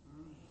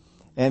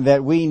and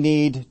that we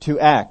need to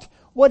act.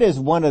 What is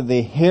one of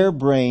the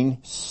harebrained,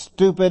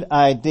 stupid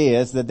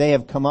ideas that they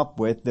have come up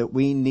with that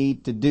we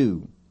need to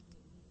do?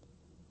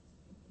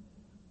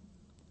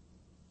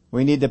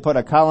 We need to put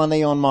a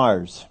colony on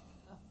Mars.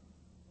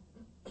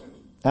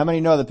 How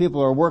many know that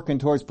people are working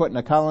towards putting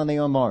a colony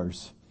on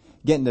Mars?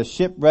 Getting the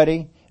ship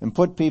ready and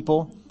put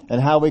people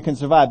and how we can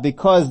survive.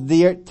 Because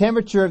the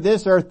temperature of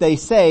this earth, they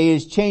say,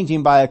 is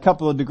changing by a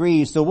couple of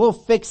degrees. So we'll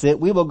fix it.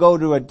 We will go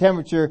to a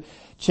temperature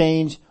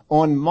change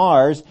on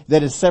Mars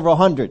that is several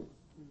hundred.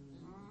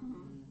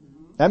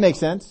 That makes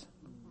sense.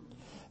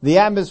 The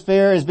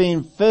atmosphere is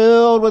being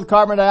filled with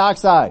carbon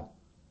dioxide.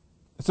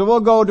 So we'll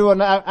go to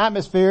an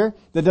atmosphere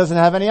that doesn't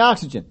have any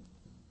oxygen.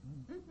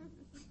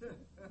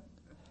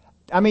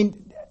 I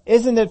mean,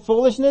 isn't it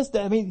foolishness?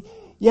 I mean,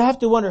 you have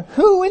to wonder,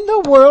 who in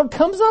the world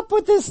comes up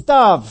with this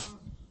stuff?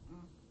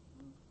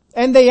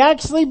 And they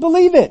actually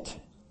believe it.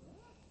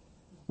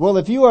 Well,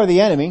 if you are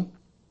the enemy,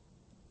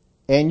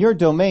 and your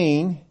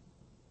domain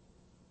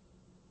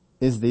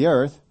is the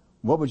earth,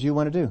 what would you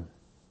want to do?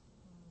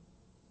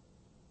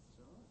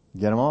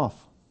 Get them off.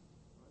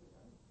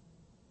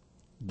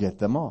 Get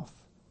them off.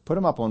 Put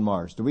them up on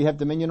Mars. Do we have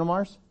dominion on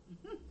Mars?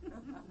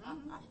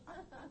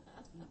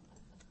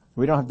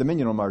 We don't have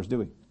dominion on Mars, do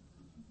we?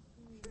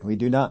 We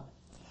do not.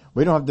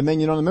 We don't have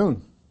dominion on the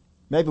moon.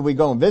 Maybe we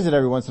go and visit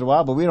every once in a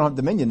while, but we don't have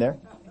dominion there.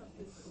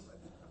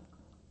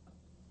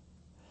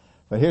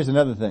 But here's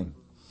another thing.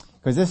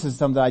 Because this is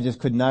something I just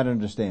could not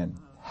understand.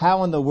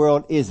 How in the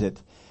world is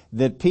it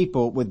that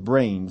people with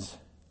brains,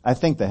 I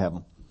think they have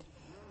them,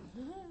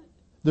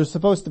 they're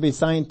supposed to be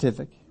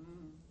scientific.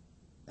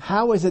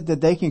 How is it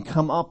that they can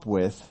come up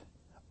with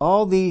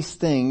all these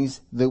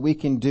things that we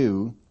can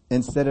do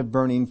instead of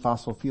burning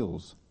fossil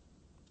fuels?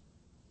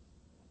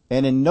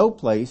 And in no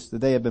place that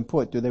they have been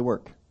put do they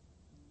work.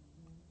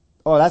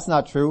 Oh, that's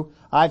not true.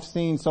 I've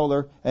seen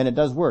solar and it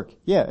does work.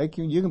 Yeah,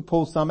 you can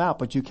pull some out,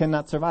 but you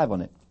cannot survive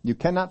on it. You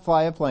cannot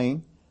fly a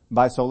plane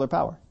by solar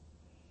power.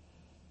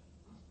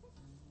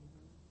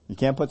 You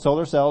can't put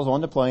solar cells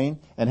on the plane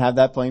and have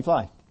that plane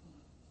fly.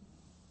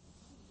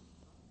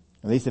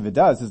 At least if it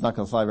does, it's not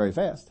going to fly very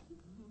fast.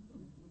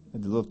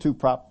 The little two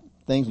prop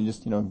things, and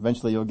just,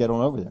 eventually you'll get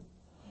on over there.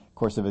 Of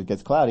course, if it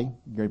gets cloudy,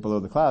 you're below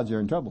the clouds, you're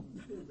in trouble.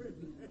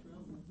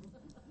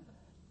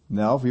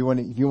 No, if you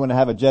want to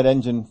have a jet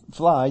engine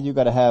fly, you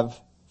got to have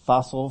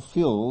fossil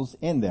fuels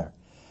in there.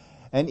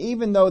 And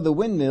even though the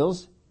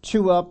windmills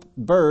chew up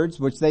birds,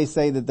 which they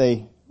say that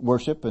they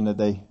worship and that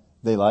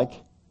they like,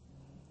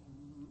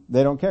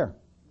 they don't care.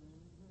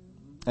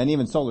 And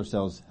even solar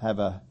cells have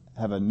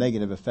a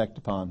negative effect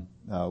upon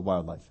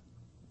wildlife.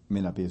 You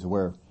may not be as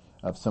aware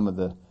of some of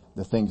the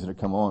things that have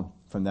come on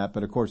from that,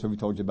 but of course we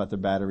told you about the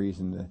batteries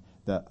and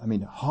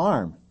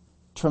harm,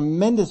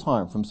 tremendous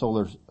harm from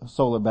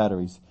solar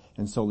batteries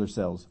and solar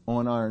cells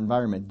on our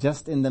environment,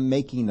 just in the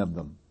making of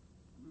them.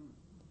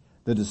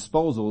 The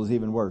disposal is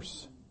even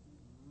worse.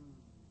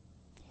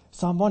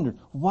 So I'm wondering,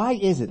 why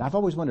is it? I've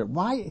always wondered,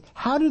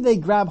 how do they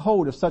grab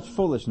hold of such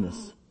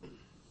foolishness?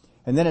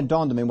 And then it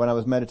dawned on me when I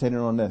was meditating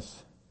on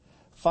this.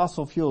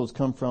 Fossil fuels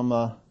come from,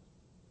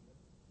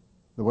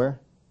 the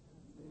where?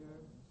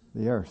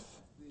 The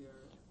earth.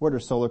 Where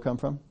does solar come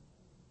from?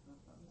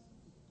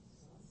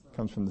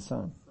 Comes from the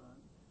sun.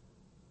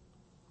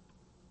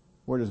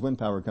 Where does wind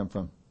power come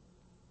from?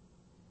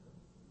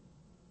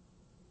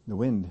 The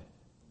wind.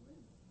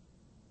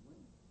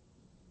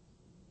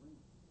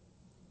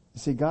 You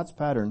see, God's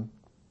pattern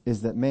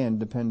is that man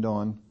depend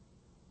on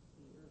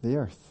the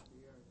earth.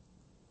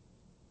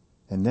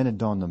 And then it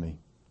dawned on me.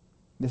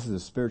 This is a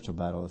spiritual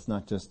battle. It's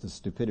not just a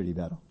stupidity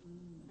battle.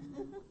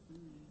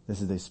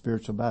 This is a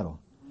spiritual battle.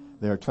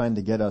 They are trying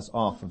to get us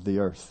off of the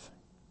earth.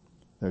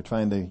 They're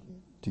trying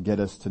to get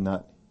us to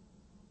not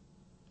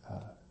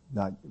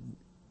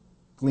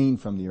glean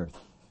from the earth.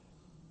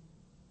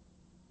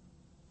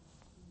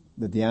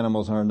 That the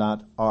animals are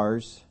not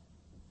ours.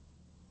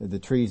 That the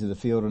trees of the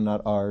field are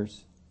not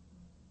ours.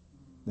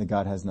 That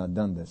God has not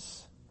done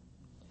this.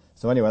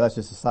 So anyway, that's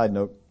just a side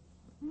note.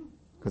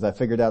 Because I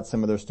figured out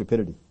some of their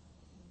stupidity.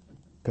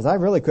 Because I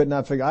really could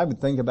not figure, I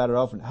would think about it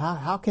often.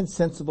 How can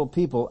sensible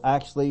people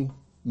actually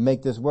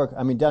make this work?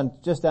 I mean, down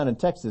in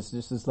Texas,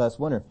 just this last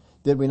winter,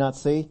 did we not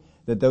see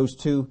that those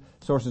two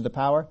sources of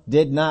power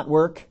did not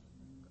work?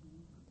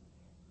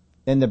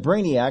 And the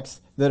brainiacs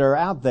that are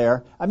out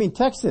there, I mean,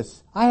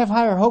 Texas, I have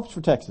higher hopes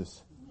for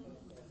Texas.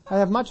 I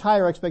have much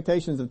higher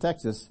expectations of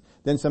Texas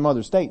than some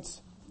other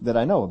states that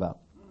I know about.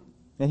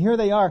 And here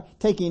they are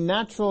taking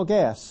natural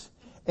gas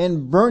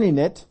and burning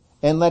it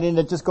and letting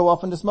it just go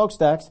off into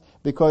smokestacks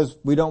because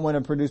we don't want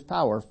to produce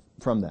power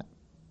from that.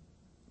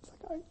 It's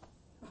like,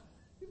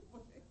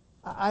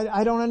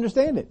 I don't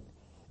understand it.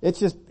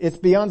 It's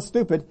beyond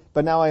stupid,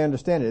 but now I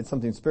understand it. It's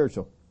something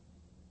spiritual.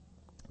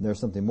 There's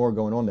something more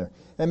going on there.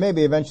 And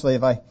maybe eventually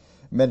if I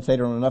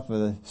meditate on enough of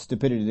the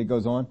stupidity that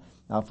goes on,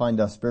 I'll find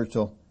a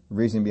spiritual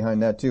reason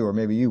behind that too, or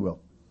maybe you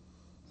will.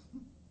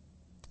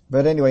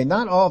 But anyway,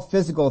 not all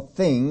physical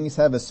things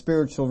have a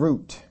spiritual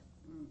root.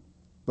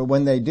 But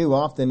when they do,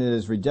 often it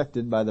is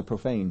rejected by the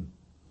profane.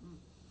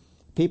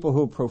 People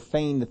who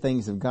profane the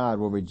things of God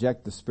will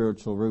reject the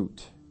spiritual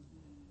root.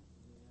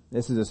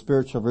 This is a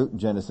spiritual root in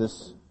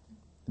Genesis.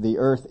 The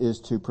earth is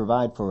to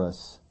provide for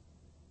us.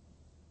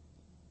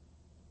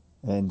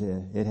 And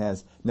it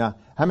has. Now,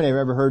 how many have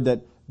ever heard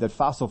that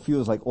fossil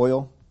fuels like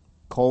oil,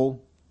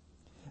 coal,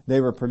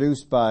 they were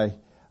produced by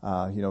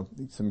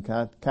some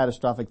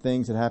catastrophic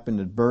things that happened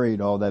that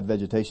buried all that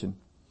vegetation.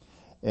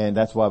 And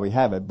that's why we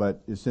have it,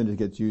 but as soon as it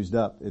gets used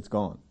up, it's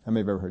gone. How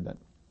many have ever heard that?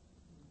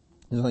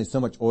 There's only so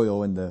much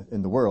oil in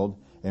the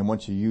world, and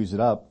once you use it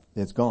up,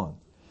 it's gone.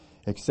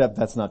 Except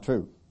that's not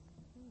true.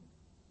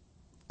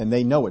 And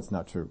they know it's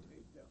not true.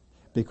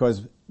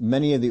 Because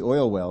many of the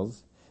oil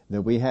wells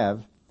that we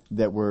have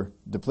that were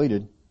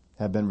depleted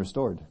have been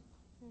restored.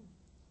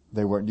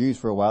 They weren't used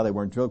for a while, they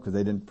weren't drilled because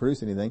they didn't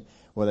produce anything.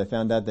 Well, they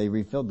found out they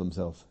refilled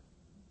themselves.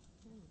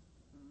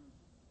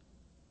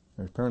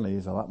 There apparently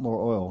is a lot more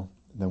oil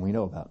than we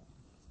know about.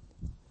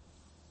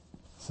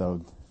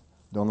 So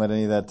don't let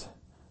any of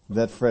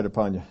that fret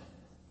upon you.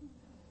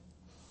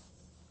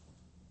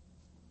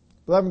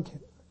 Beloved,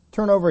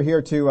 turn over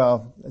here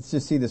to, let's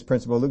just see this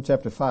principle, Luke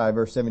chapter 5,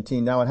 verse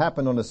 17. Now it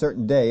happened on a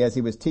certain day as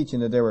he was teaching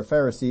that there were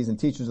Pharisees and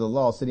teachers of the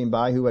law sitting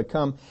by who had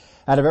come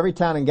out of every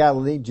town in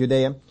Galilee,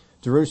 Judea,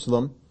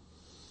 Jerusalem,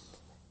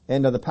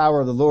 and the power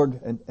of the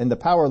Lord, and the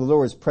power of the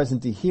Lord was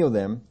present to heal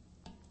them.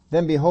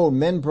 Then behold,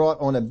 men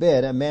brought on a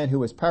bed a man who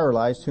was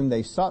paralyzed, whom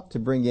they sought to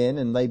bring in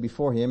and lay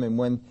before him. And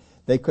when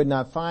they could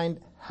not find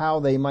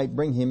how they might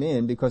bring him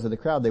in because of the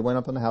crowd, they went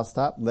up on the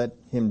housetop, let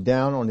him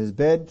down on his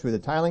bed through the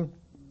tiling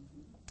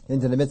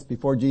into the midst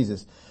before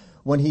Jesus.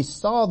 When he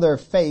saw their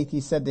faith, he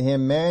said to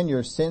him, Man,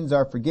 your sins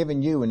are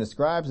forgiven you. And the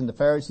scribes and the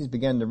Pharisees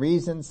began to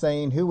reason,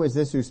 saying, Who is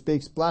this who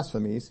speaks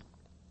blasphemies?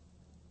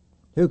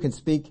 Who can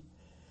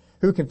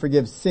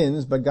forgive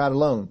sins but God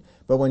alone?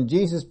 But when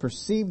Jesus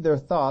perceived their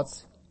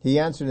thoughts, he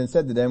answered and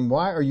said to them,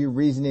 Why are you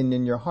reasoning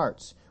in your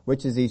hearts?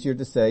 Which is easier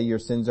to say, Your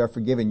sins are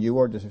forgiven you,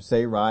 or to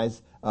say,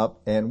 Rise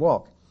up and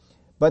walk?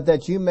 But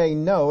that you may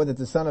know that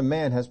the Son of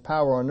Man has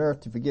power on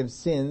earth to forgive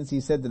sins, he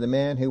said to the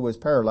man who was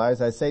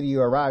paralyzed, I say to you,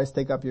 arise,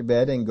 take up your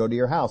bed, and go to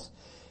your house.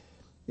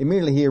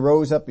 Immediately he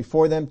arose up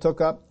before them,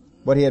 took up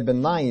what he had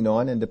been lying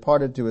on, and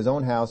departed to his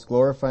own house,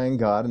 glorifying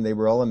God. And they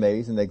were all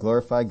amazed, and they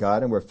glorified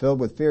God, and were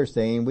filled with fear,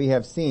 saying, We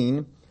have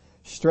seen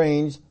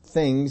strange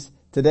things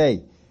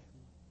today.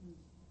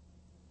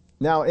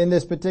 Now, in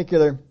this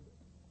particular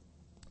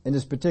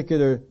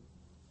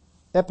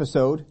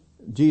episode,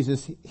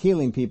 Jesus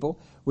healing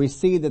people, we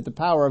see that the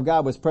power of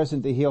God was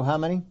present to heal how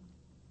many?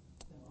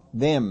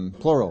 Them,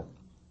 plural.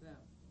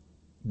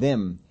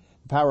 Them.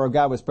 The power of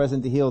God was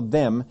present to heal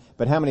them,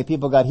 but how many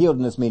people got healed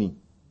in this meeting?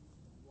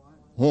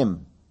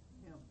 Him.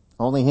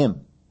 Only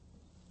him.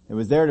 It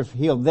was there to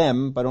heal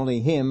them, but only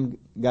him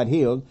got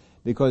healed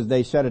because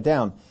they shut it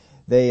down.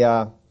 They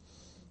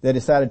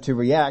decided to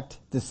react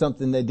to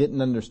something they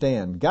didn't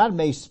understand. God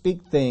may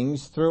speak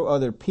things through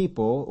other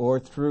people or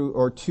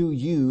to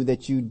you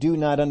that you do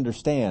not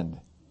understand.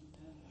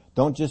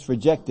 Don't just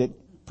reject it,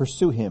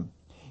 pursue him.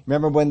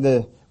 Remember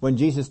when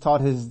Jesus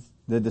taught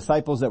the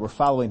disciples that were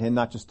following him,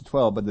 not just the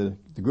 12, but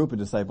the group of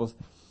disciples,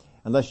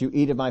 unless you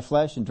eat of my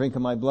flesh and drink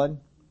of my blood.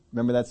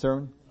 Remember that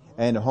sermon?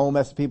 And the home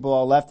as people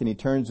all left, and he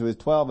turns to his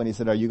 12 and he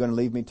said, Are you going to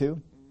leave me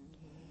too?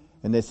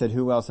 And they said,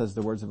 Who else has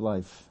the words of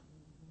life?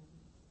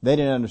 They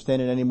didn't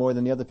understand it any more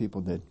than the other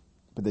people did,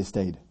 but they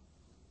stayed.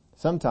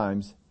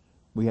 Sometimes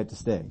we had to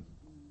stay,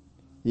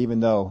 even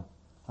though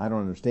I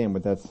don't understand,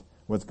 but that's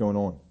what's going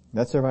on.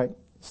 That's all right.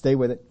 Stay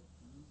with it.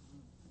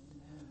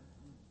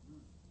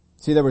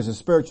 See, there was a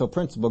spiritual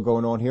principle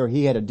going on here.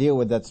 He had to deal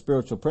with that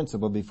spiritual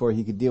principle before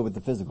he could deal with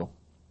the physical.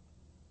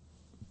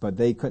 But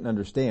they couldn't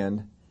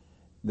understand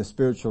the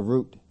spiritual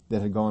root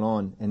that had gone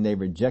on, and they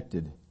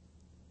rejected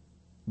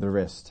the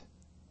rest.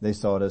 They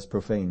saw it as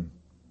profane.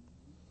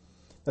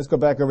 Let's go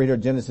back over here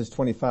to Genesis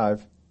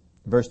 25,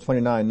 verse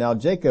 29. Now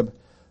Jacob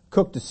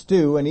cooked a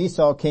stew, and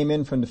Esau came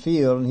in from the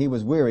field, and he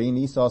was weary. And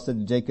Esau said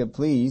to Jacob,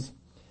 Please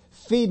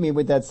feed me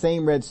with that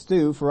same red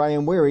stew, for I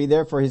am weary.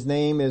 Therefore his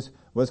name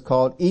was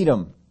called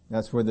Edom.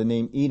 That's where the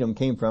name Edom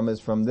came from, is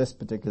from this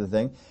particular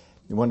thing.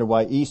 You wonder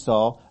why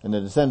Esau and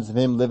the descendants of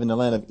him live in the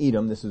land of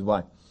Edom. This is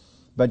why.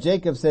 But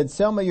Jacob said,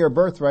 Sell me your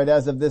birthright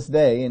as of this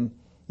day. And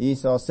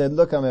Esau said,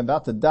 Look, I'm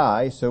about to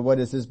die, so what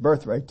is this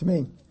birthright to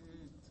me?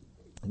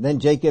 And then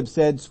Jacob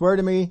said, Swear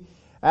to me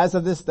as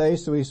of this day.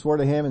 So he swore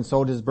to him and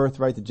sold his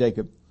birthright to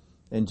Jacob.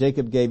 And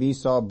Jacob gave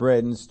Esau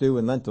bread and stew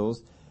and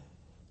lentils.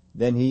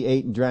 Then he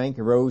ate and drank,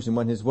 arose and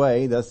went his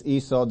way. Thus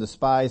Esau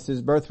despised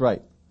his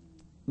birthright.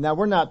 Now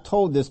we're not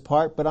told this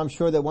part, but I'm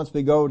sure that once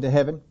we go to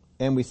heaven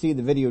and we see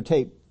the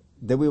videotape,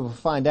 that we will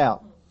find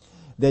out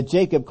that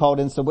Jacob called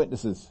in some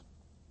witnesses.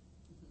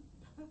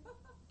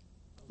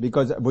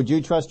 Because would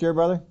you trust your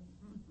brother?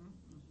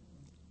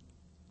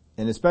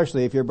 And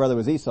especially if your brother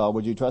was Esau,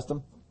 would you trust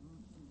him?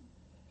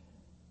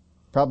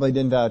 Probably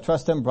didn't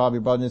trust him, probably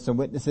brought in some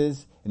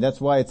witnesses, and that's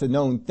why it's a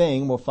known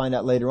thing. We'll find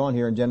out later on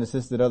here in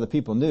Genesis that other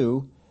people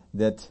knew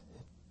that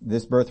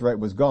this birthright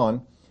was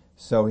gone,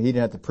 so he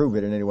didn't have to prove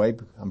it in any way.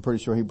 I'm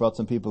pretty sure he brought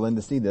some people in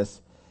to see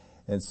this.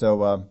 And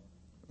so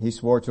he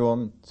swore to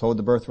him, sold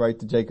the birthright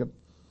to Jacob.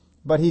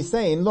 But he's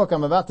saying, Look,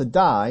 I'm about to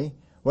die.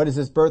 What is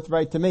this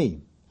birthright to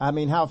me? I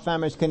mean, how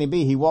famished can he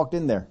be? He walked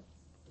in there.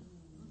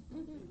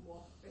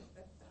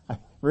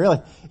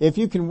 Really? If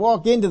you can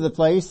walk into the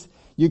place,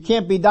 you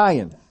can't be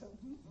dying.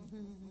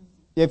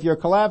 If you're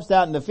collapsed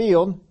out in the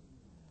field,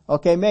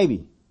 Okay,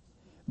 maybe.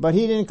 But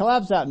he didn't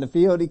collapse out in the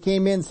field. He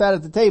came in, sat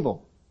at the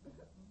table,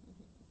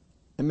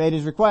 and made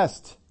his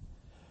request.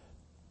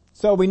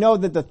 So we know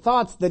that the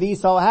thoughts that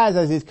Esau has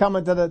as he's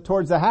coming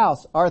towards the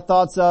house are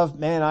thoughts of,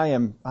 man,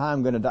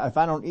 I'm gonna die. If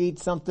I don't eat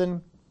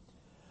something.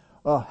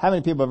 Oh, how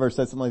many people have ever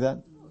said something like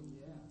that?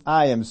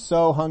 I am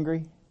so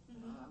hungry.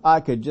 I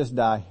could just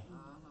die.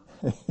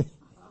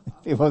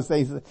 People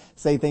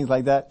say things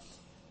like that.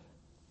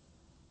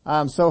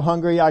 I'm so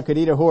hungry I could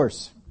eat a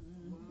horse.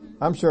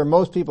 I'm sure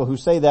most people who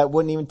say that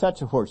wouldn't even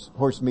touch a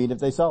horse meat if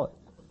they saw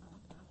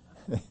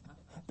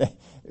it.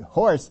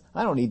 Horse,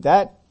 I don't eat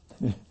that.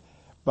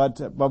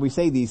 But we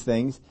say these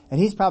things, and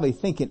he's probably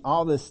thinking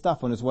all this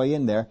stuff on his way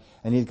in there,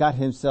 and he's got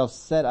himself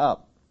set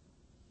up.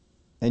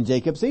 And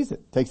Jacob sees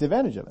it, takes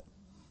advantage of it.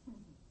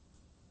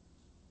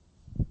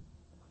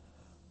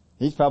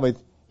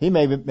 He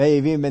may have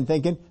even been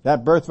thinking,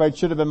 that birthright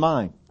should have been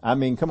mine. I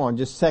mean, come on,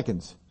 just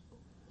seconds.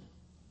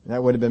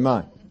 That would have been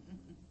mine.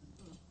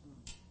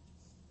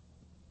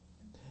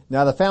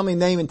 Now the family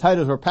name and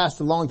titles were passed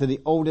along to the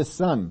oldest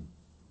son.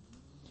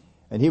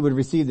 And he would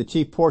receive the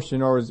chief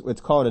portion, or what's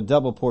called a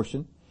double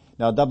portion.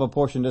 Now a double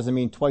portion doesn't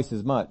mean twice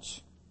as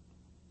much.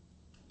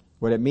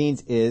 What it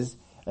means is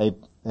a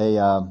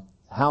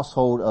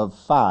household of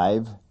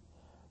 5,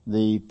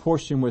 the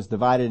portion was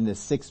divided into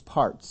 6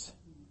 parts.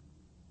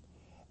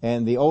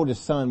 And the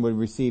oldest son would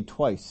receive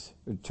twice,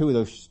 2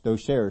 of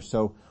those shares.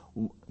 So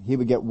he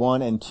would get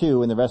 1 and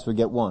 2, and the rest would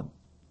get 1.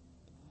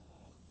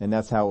 And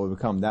that's how it would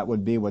become. That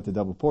would be what the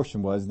double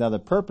portion was. Now the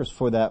purpose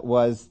for that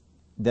was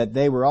that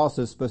they were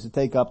also supposed to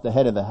take up the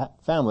head of the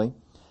family,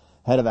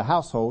 head of the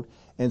household,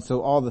 and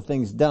so all the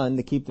things done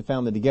to keep the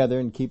family together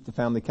and keep the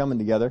family coming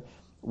together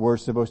were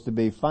supposed to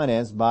be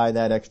financed by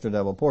that extra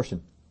double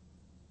portion.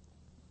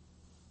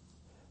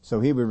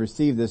 So he would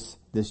receive this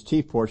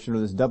chief portion, or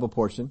this double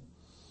portion.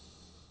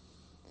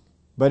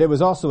 But it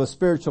was also a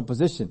spiritual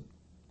position.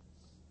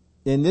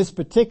 In this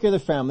particular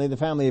family, the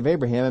family of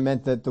Abraham, it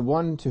meant that the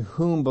one to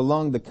whom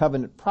belonged the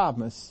covenant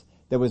promise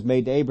that was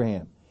made to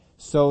Abraham.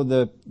 So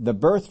the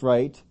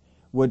birthright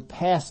would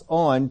pass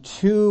on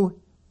to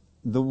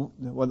the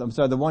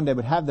one that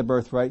would have the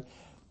birthright,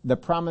 the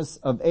promise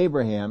of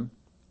Abraham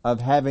of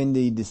having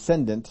the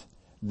descendant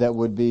that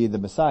would be the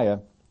Messiah,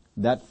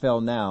 that fell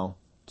now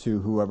to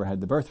whoever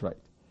had the birthright.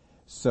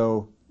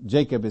 So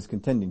Jacob is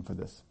contending for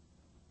this.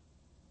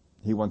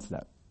 He wants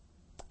that.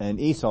 And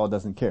Esau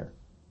doesn't care.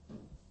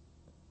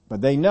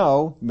 But they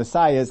know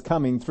Messiah is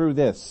coming through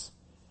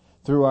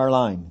our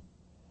line.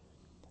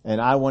 And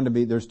I want to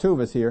be, there's 2 of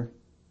us here.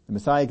 The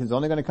Messiah is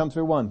only going to come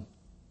through one.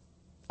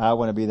 I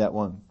want to be that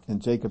one.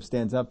 And Jacob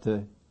stands up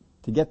to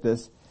get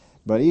this.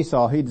 But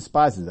Esau, he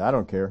despises it. I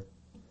don't care.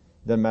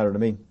 It doesn't matter to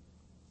me.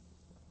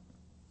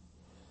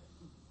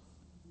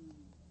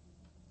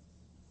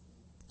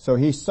 So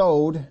he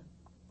sold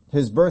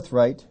his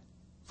birthright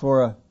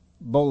for a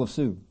bowl of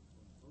stew.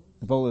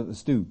 A bowl of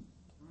stew.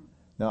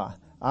 Now,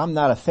 I'm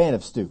not a fan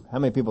of stew. How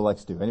many people like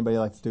stew? Anybody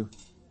like stew?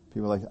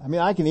 People like, I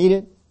mean, I can eat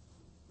it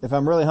if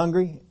I'm really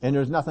hungry and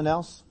there's nothing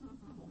else.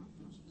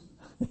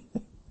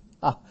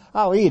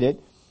 I'll eat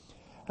it.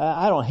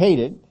 I don't hate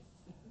it,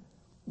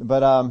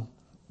 but I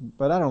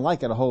don't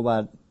like it a whole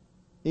lot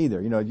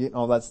either. You know, getting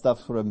all that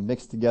stuff sort of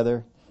mixed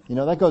together. You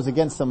know, that goes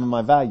against some of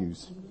my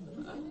values.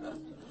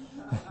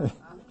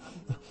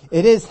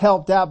 It is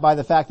helped out by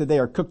the fact that they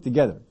are cooked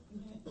together.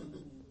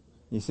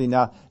 You see,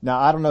 now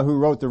I don't know who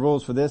wrote the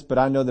rules for this, but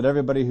I know that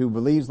everybody who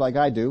believes like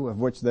I do, of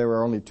which there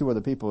were only 2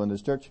 other people in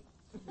this church.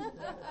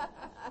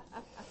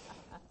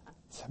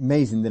 It's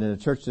amazing that in a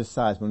church this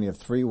size, we only have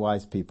 3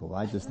 wise people.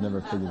 I just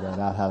never figured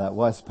out how that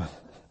was,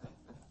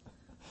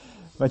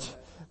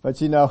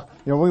 but you know,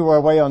 we were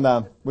away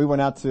we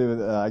went out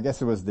to, I guess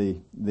it was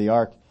the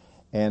Ark,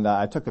 and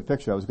I took a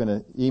picture. I was going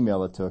to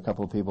email it to a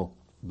couple of people,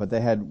 but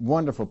they had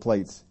wonderful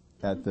plates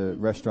at the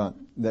restaurant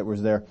that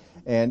was there.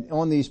 And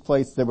on these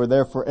plates that were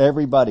there for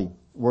everybody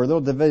were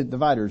little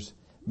dividers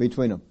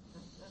between them.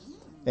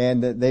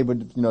 And they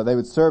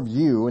would serve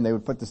you, and they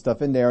would put the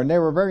stuff in there. And they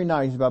were very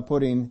nice about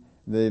putting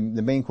the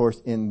main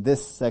course in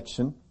this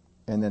section,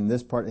 and then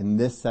this part in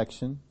this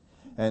section.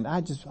 And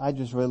I just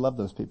really love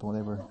those people.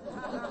 They were.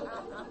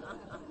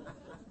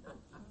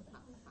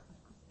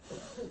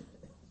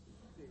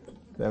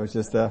 That was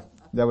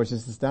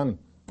just astounding.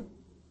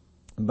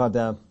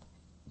 But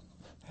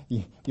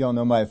you all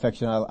know my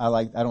affection.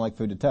 I don't like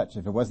food to touch.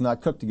 If it was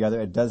not cooked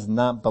together, it does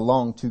not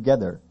belong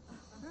together.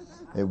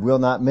 It will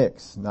not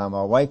mix. Now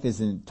my wife is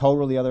in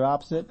totally other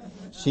opposite.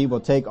 She will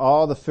take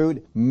all the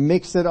food,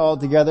 mix it all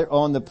together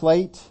on the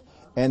plate,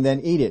 and then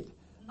eat it.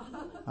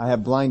 I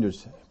have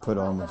blinders put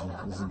on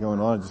when this is going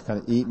on. I just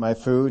kind of eat my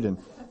food and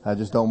I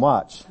just don't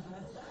watch.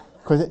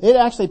 Cause it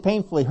actually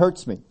painfully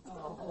hurts me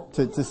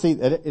to see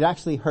it. It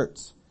actually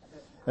hurts.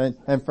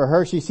 And for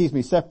her, she sees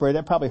me separate.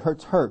 It probably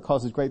hurts her,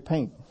 causes great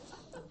pain.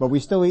 But we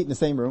still eat in the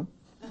same room.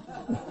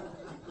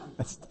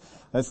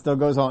 That still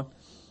goes on.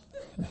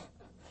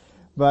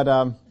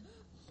 But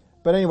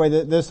anyway,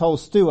 this whole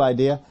stew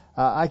idea,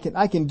 I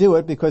can do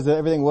it because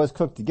everything was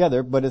cooked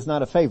together, but it's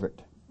not a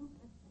favorite.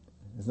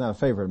 It's not a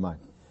favorite of mine.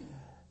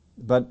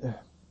 but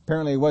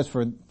apparently it was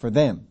for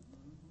them.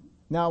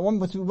 Now,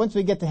 once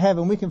we get to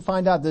heaven, we can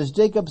find out, does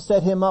Jacob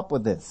set him up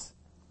with this?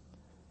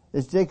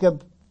 Is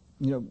Jacob,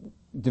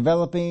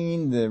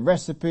 developing the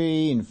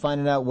recipe and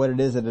finding out what it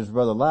is that his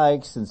brother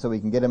likes, and so he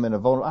can get him in a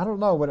vulnerable? I don't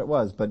know what it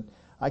was, but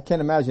I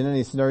can't imagine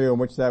any scenario in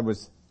which that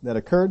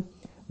occurred.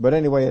 But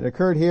anyway, it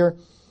occurred here.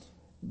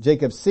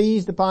 Jacob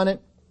seized upon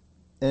it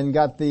and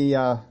got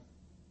the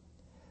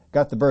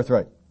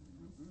birthright.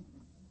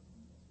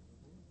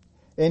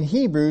 In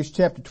Hebrews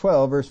chapter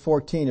 12 verse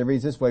 14, it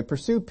reads this way: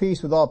 "Pursue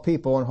peace with all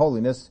people and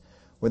holiness,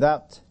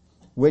 without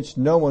which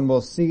no one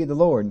will see the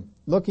Lord,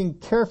 looking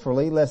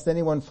carefully lest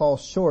anyone fall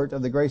short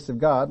of the grace of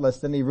God,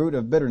 lest any root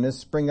of bitterness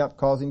spring up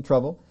causing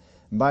trouble,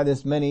 and by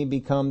this many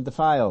become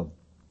defiled."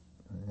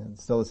 And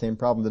it's still the same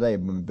problem today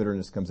when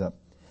bitterness comes up.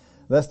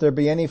 "Lest there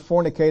be any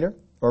fornicator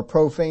or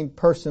profane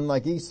person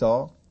like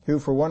Esau, who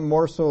for one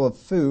morsel of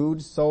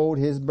food sold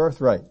his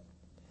birthright."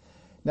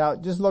 Now,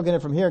 just looking at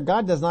it from here,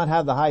 God does not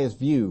have the highest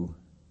view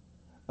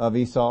of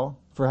Esau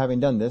for having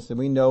done this. And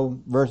we know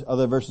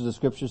other verses of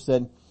Scripture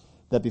said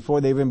that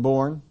before they were even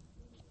born,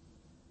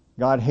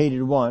 God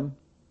hated one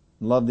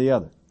and loved the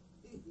other.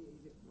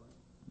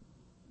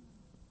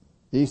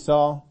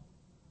 Esau,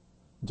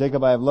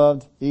 Jacob I have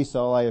loved,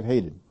 Esau I have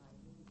hated.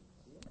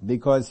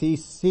 Because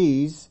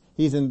he's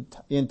in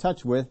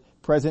touch with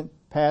present,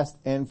 past,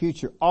 and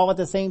future, all at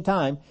the same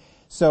time.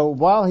 So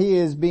while he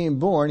is being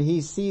born,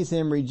 he sees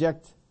him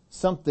reject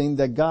something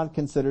that God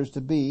considers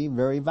to be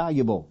very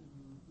valuable.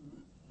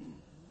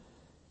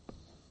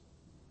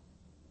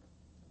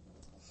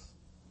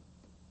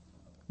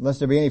 "Lest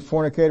there be any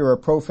fornicator or a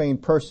profane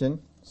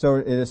person." So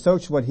it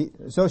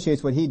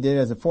associates what he did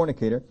as a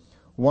fornicator,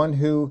 one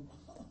who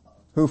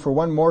for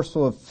one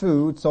morsel of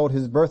food sold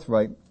his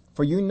birthright.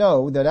 "For you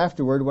know that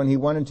afterward, when he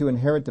wanted to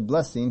inherit the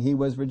blessing, he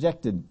was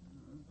rejected.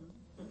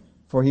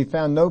 For he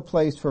found no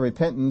place for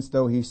repentance,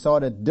 though he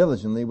sought it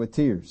diligently with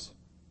tears."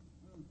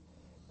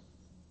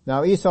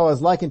 Now Esau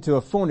is likened to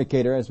a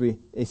fornicator, as we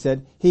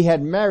said. He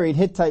had married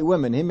Hittite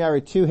women. He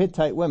married 2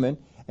 Hittite women,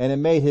 and it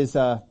made his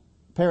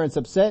parents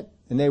upset,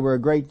 and they were a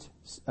great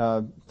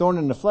thorn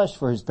in the flesh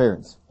for his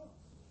parents.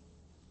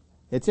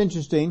 It's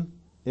interesting.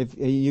 If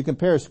you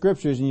compare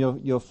scriptures, and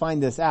you'll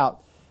find this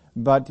out.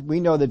 But we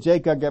know that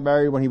Jacob got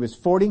married when he was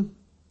 40. Do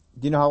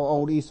you know how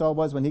old Esau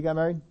was when he got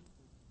married?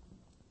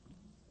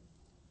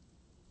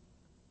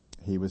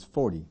 He was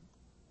 40.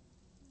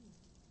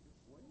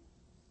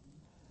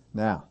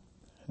 Now,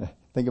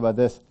 think about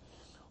this.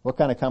 What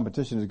kind of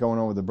competition is going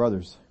on with the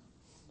brothers?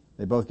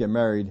 They both get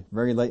married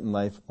very late in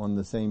life in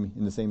the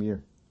same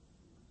year.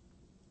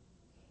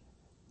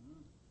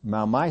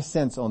 Now, my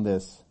sense on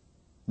this,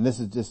 and this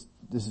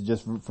is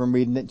just from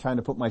reading it, trying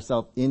to put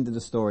myself into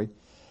the story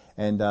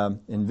and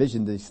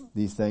envision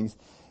these things,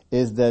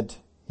 is that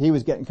dad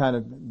is getting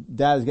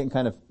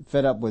kind of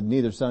fed up with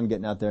neither son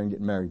getting out there and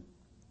getting married.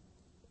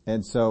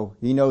 And so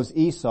he knows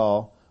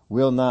Esau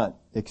will not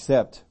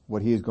accept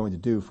what he is going to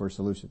do for a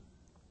solution.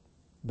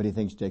 But he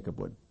thinks Jacob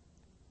would.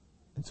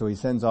 And so he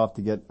sends off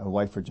to get a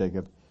wife for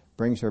Jacob,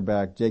 brings her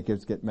back,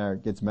 Jacob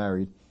gets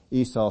married.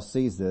 Esau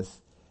sees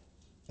this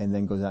and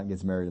then goes out and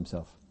gets married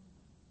himself.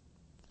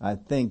 I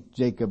think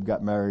Jacob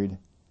got married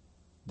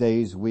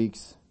days,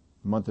 weeks,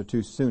 a month or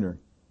two sooner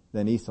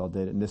than Esau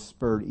did, and this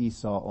spurred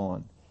Esau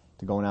on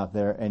to going out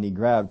there, and he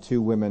grabbed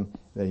 2 women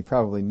that he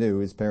probably knew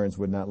his parents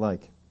would not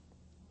like.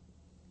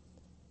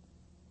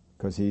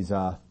 Because he's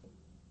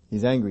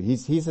angry.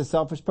 He's a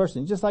selfish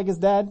person, just like his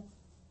dad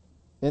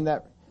in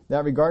that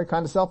regard,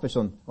 kind of selfish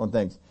on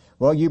things.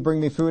 Well, you bring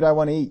me food I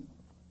want to eat.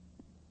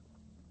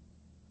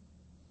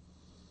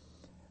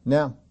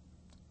 Now,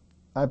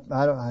 I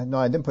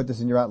didn't put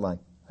this in your outline.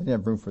 I didn't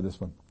have room for this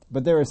one.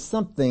 But there is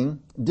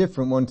something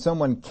different when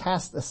someone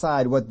casts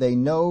aside what they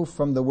know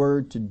from the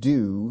word to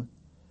do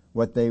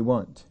what they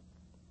want.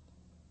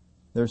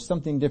 There's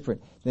something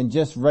different than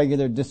just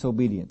regular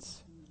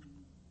disobedience.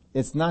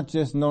 It's not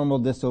just normal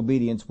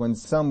disobedience when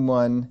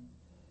someone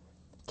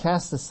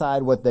casts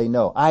aside what they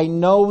know. I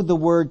know the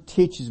word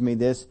teaches me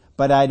this,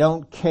 but I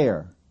don't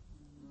care.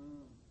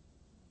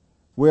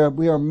 We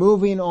are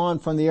moving on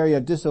from the area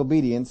of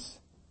disobedience.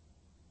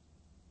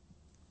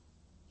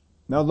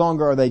 No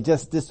longer are they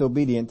just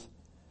disobedient,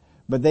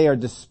 but they are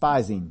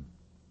despising.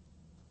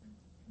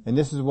 And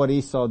this is what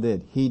Esau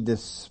did. He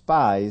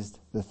despised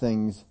the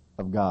things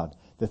of God.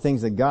 The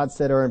things that God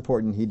said are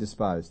important, he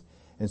despised.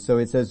 And so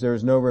it says there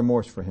is no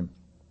remorse for him.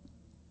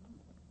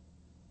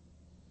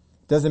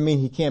 Doesn't mean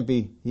he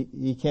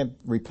can't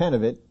repent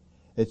of it.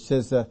 It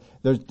says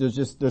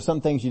there's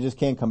some things you just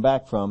can't come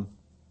back from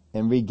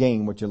and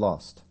regain what you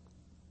lost.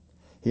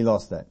 He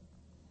lost that.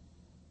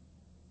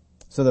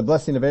 So the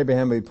blessing of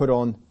Abraham we put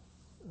on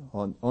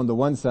the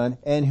one son.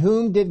 And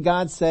whom did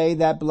God say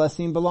that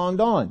blessing belonged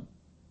on?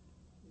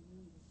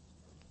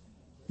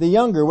 The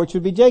younger, which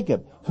would be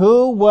Jacob.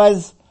 Who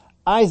was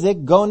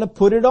Isaac going to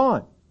put it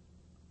on?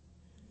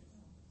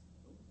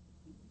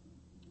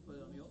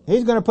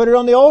 He's going to put it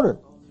on the older.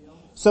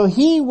 So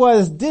he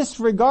was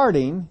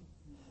disregarding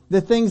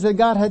the things that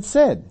God had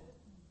said.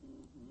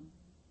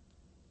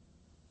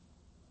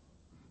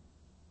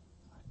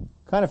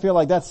 Kind of feel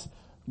like that's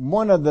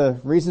one of the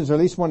reasons, or at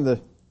least one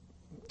of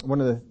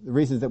the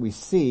reasons that we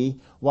see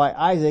why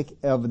Isaac,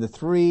 of the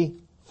three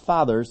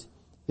fathers,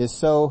 is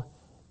so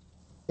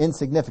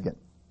insignificant.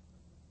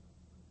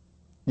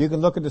 You can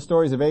look at the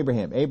stories of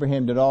Abraham.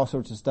 Abraham did all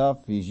sorts of stuff.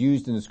 He's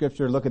used in the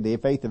scripture. Look at the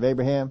faith of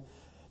Abraham.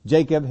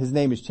 Jacob, his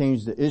name is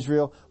changed to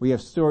Israel. We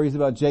have stories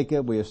about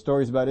Jacob. We have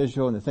stories about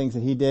Israel and the things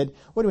that he did.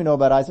 What do we know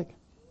about Isaac?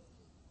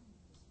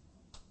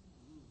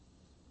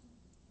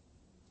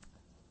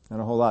 Not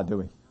a whole lot, do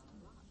we?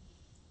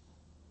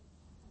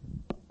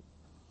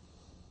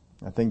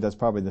 I think that's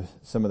probably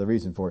some of the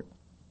reason for it.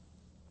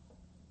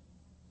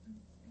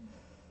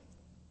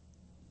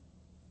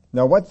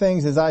 Now, what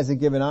things is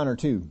Isaac given honor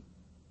to?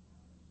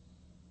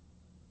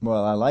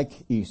 Well, I like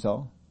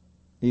Esau.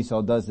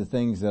 Esau does the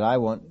things that I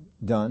want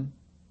done.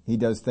 He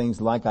does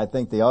things like I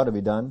think they ought to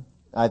be done.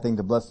 I think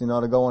the blessing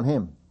ought to go on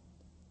him.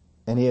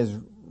 And he has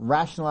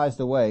rationalized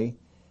a way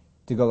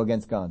to go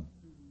against God.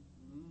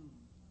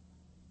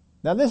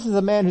 Now, this is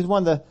a man who's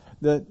one of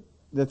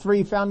the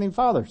three founding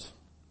fathers.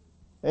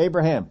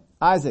 Abraham,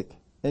 Isaac,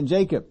 and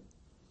Jacob.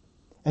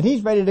 And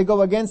he's ready to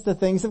go against the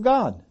things of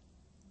God.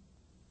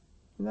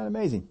 Isn't that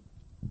amazing?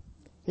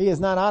 He is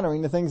not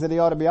honoring the things that he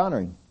ought to be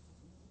honoring.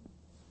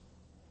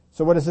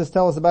 So what does this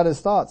tell us about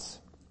his thoughts?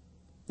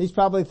 He's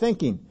probably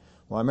thinking,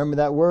 well, I remember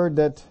that word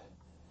that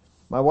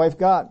my wife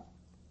got.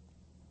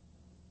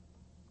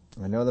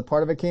 I know that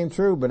part of it came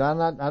true, but I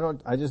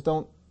don't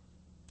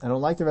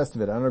like the rest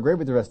of it. I don't agree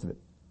with the rest of it.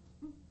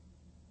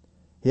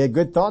 He had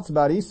good thoughts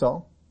about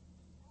Esau,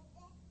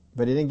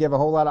 but he didn't give a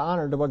whole lot of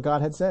honor to what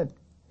God had said.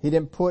 He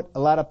didn't put a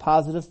lot of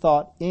positive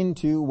thought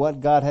into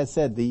what God had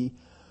said. The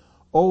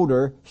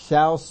older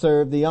shall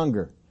serve the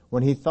younger.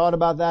 When he thought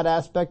about that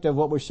aspect of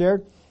what was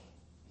shared,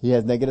 he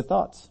has negative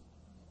thoughts.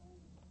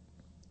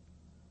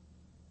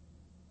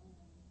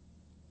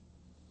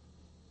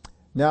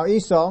 Now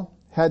Esau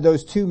had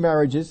those two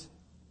marriages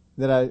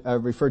that I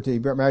referred to. He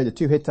married the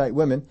two Hittite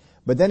women,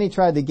 but then he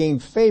tried to gain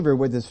favor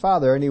with his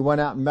father and he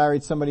went out and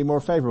married somebody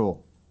more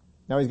favorable.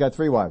 Now he's got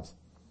 3 wives.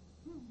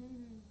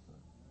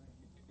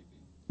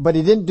 But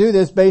he didn't do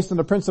this based on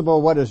the principle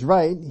of what is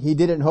right. He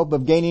did it in hope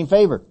of gaining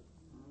favor.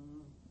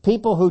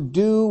 People who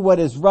do what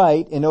is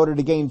right in order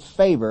to gain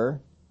favor,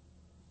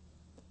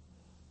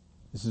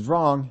 this is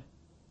wrong.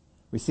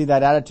 We see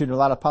that attitude in a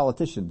lot of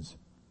politicians.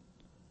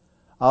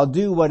 I'll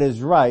do what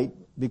is right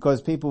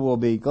because people will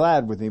be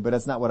glad with me, but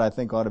that's not what I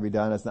think ought to be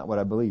done. That's not what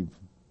I believe.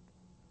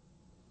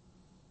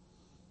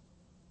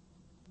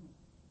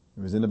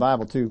 It was in the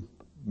Bible too.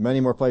 Many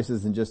more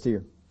places than just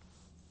here.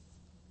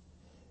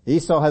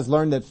 Esau has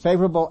learned that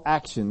favorable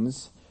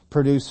actions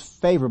produce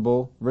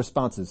favorable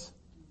responses.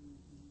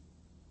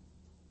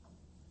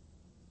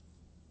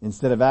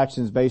 Instead of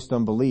actions based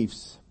on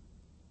beliefs,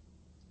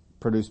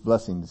 produce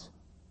blessings.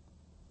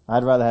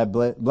 I'd rather have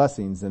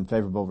blessings than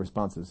favorable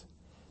responses.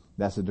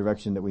 That's the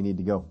direction that we need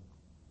to go.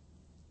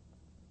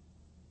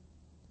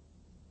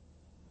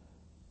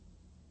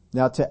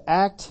 Now, to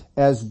act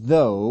as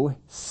though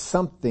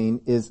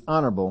something is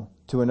honorable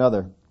to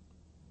another.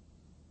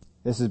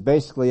 This is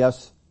basically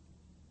us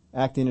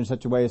acting in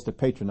such a way as to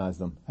patronize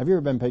them. Have you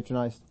ever been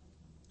patronized?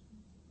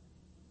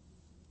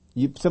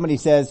 Somebody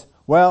says,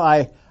 well,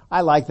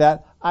 I like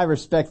that. I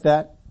respect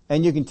that.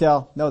 And you can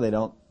tell, no, they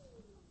don't.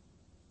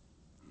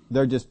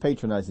 They're just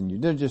patronizing you.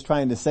 They're just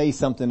trying to say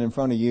something in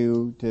front of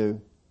you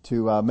to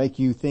make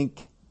you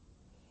think.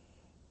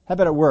 How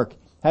about at work?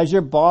 Has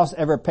your boss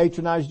ever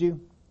patronized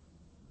you?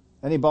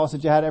 Any boss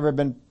that you had ever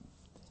been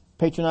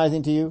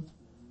patronizing to you?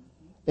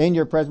 In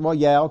your presence? Well,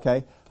 yeah,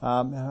 okay.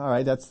 All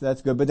right,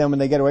 that's good. But then when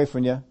they get away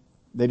from you,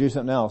 they do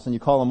something else and you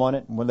call them on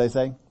it. And what do they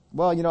say?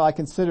 Well, I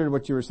considered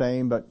what you were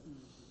saying, but,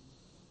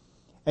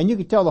 and you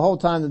could tell the whole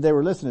time that they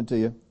were listening to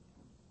you.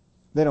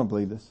 They don't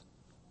believe this.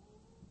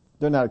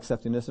 They're not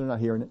accepting this. They're not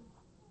hearing it.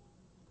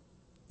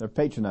 They're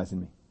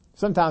patronizing me.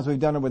 Sometimes we've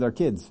done it with our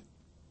kids.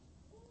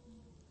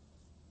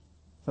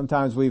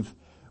 Sometimes we've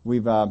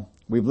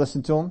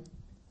listened to them,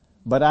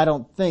 but I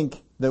don't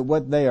think that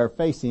what they are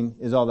facing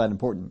is all that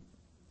important.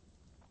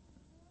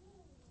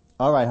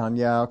 All right, hon.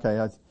 Yeah,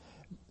 okay.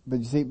 But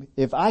you see,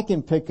 if I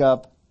can pick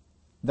up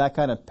that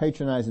kind of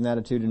patronizing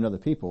attitude in other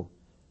people,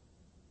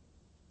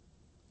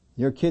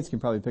 your kids can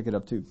probably pick it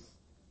up too.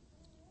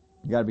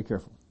 You gotta be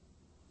careful.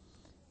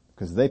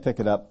 Because if they pick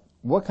it up,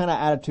 what kind of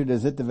attitude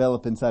does it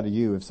develop inside of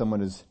you if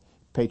someone is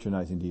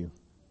patronizing to you?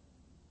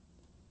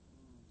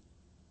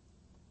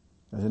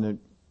 Doesn't it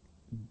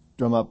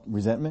drum up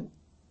resentment,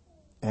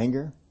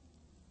 anger,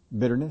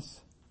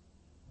 bitterness?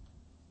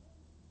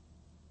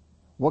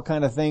 What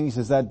kind of things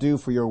does that do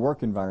for your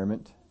work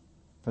environment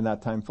from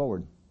that time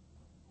forward?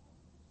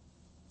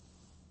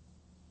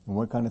 And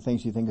what kind of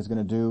things do you think is going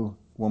to do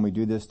when we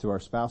do this to our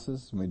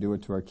spouses, when we do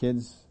it to our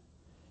kids,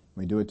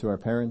 when we do it to our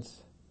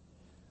parents,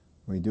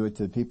 when we do it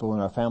to people in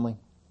our family?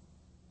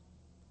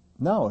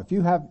 No, if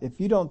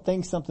you don't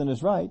think something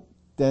is right,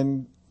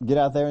 then get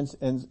out there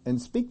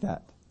and speak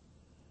that.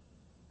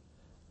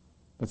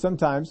 But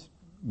sometimes,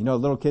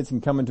 little kids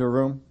can come into a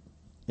room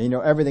and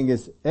everything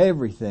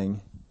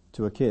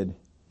to a kid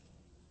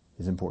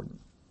is important.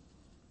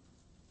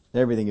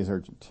 Everything is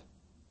urgent.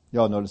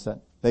 Y'all notice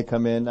that? They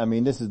come in, I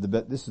mean, this is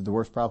the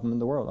worst problem in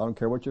the world. I don't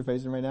care what you're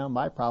facing right now.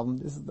 My problem,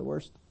 this is the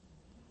worst.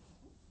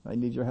 I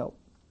need your help.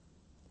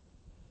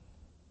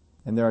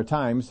 And there are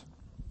times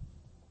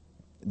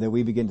that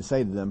we begin to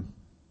say to them,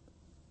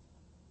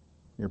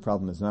 your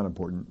problem is not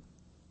important.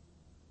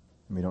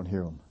 And we don't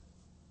hear them.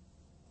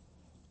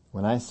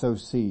 When I sow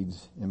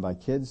seeds in my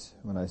kids,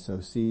 when I sow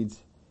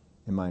seeds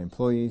in my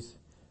employees,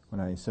 when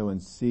I sow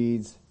in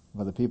seeds of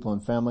other people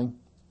and family,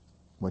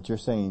 what you're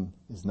saying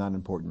is not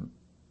important.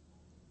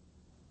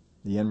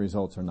 The end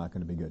results are not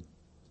going to be good.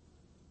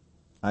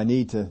 I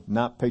need to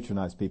not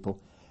patronize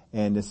people,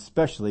 and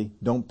especially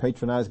don't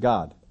patronize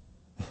God.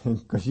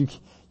 Because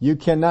you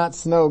cannot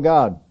snow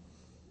God.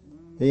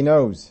 He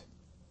knows.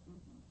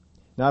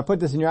 Now I put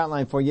this in your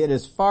outline for you. It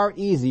is far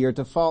easier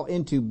to fall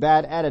into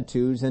bad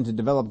attitudes than to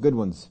develop good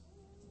ones.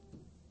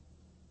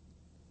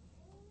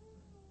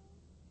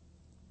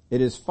 It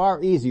is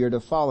far easier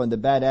to fall into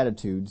bad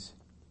attitudes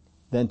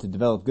than to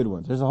develop good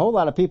ones. There's a whole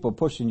lot of people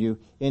pushing you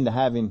into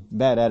having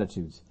bad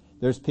attitudes.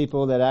 There's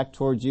people that act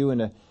towards you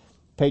in a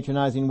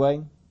patronizing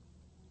way,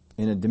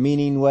 in a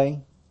demeaning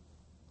way,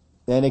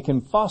 and it can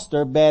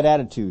foster bad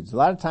attitudes. A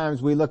lot of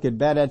times we look at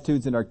bad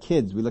attitudes in our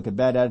kids. We look at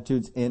bad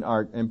attitudes in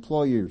our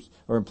employers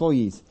or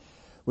employees.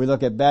 We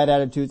look at bad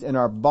attitudes in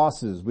our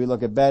bosses. We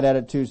look at bad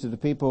attitudes to the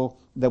people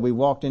that we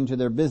walked into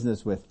their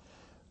business with.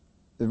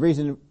 The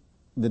reason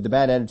that the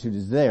bad attitude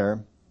is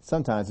there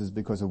sometimes is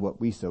because of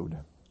what we sowed.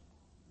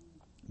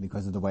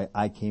 Because of the way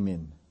I came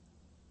in.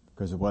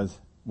 Because it was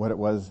what it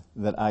was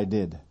that I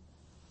did.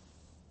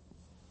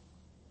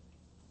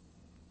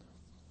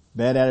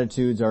 Bad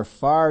attitudes are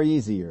far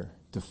easier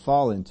to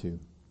fall into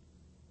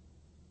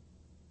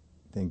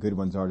than good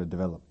ones are to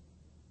develop.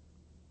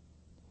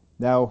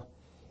 Now,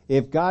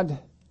 if God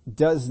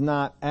does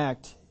not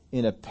act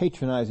in a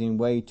patronizing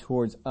way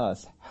towards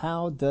us,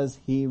 how does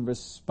He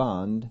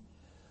respond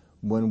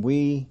when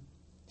we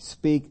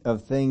speak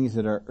of things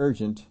that are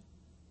urgent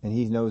and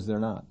He knows they're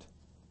not?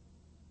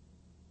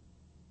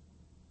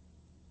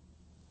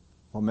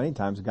 Well, many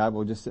times God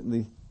will just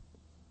simply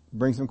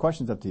bring some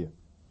questions up to you.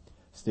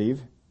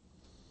 Steve,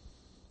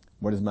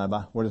 what does my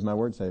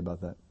word say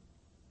about that?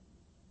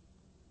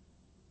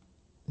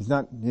 He's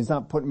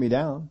not putting me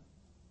down.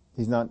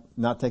 He's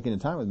not taking the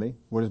time with me.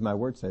 What does my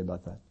word say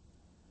about that?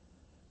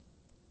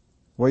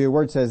 Well, your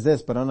word says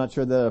this, but I'm not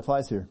sure that it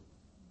applies here.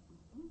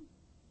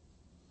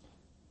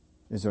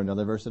 Is there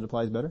another verse that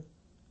applies better?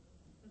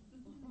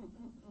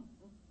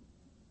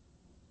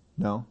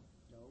 No.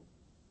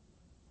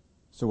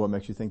 So what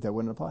makes you think that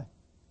wouldn't apply?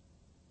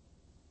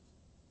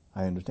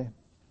 I understand.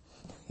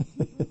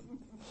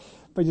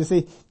 But you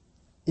see,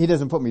 He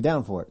doesn't put me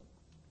down for it.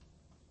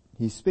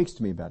 He speaks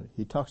to me about it.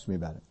 He talks to me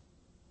about it.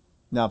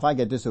 Now, if I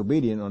get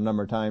disobedient on a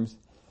number of times,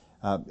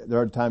 there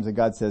are times that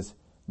God says,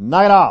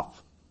 knock it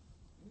off.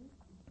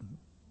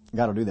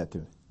 God will do that to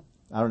me.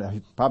 I don't know.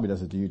 He probably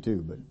does it to you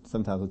too, but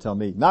sometimes he'll tell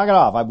me, knock it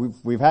off.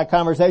 We've had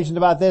conversations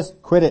about this.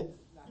 Quit it.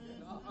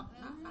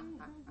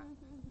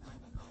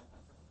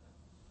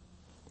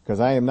 Because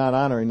I am not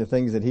honoring the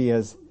things that He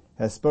has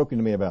spoken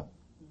to me about.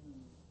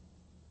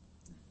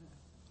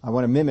 I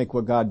want to mimic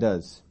what God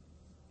does.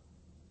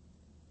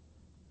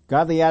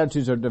 Godly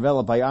attitudes are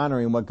developed by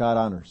honoring what God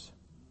honors.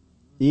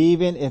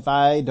 Even if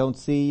I don't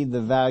see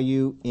the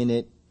value in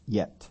it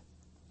yet.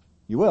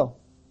 You will.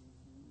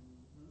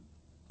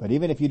 But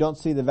even if you don't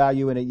see the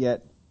value in it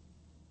yet,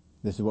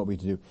 this is what we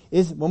do.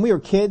 When we were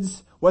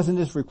kids, wasn't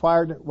this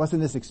required?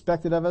 Wasn't this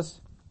expected of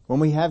us? When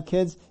we have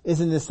kids,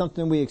 isn't this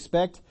something we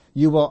expect?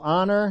 You will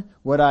honor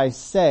what I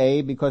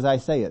say because I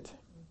say it.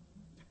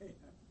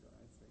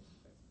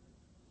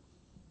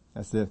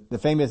 That's the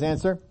famous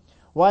answer.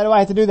 Why do I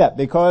have to do that?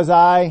 Because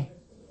I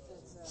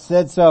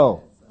said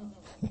so.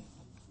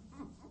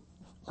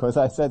 Because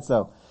I said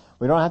so.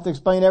 We don't have to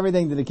explain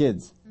everything to the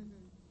kids.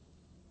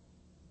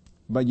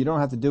 But you don't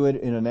have to do it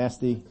in a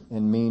nasty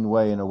and mean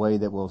way, in a way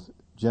that will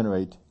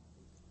generate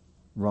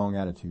wrong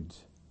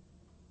attitudes.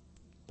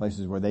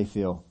 Places where they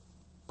feel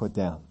put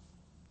down.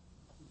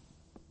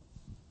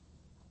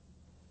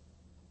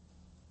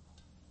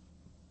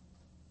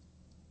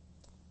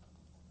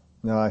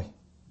 Now,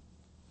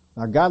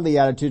 our godly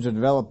attitudes are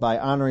developed by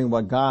honoring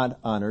what God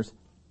honors.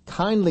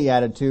 Kindly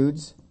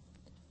attitudes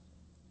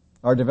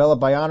are developed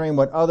by honoring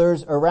what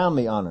others around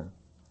me honor.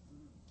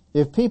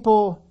 If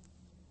people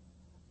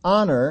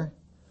honor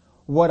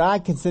what I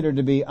consider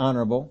to be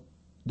honorable,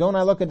 don't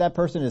I look at that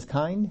person as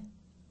kind?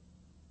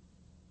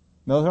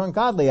 Those aren't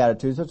godly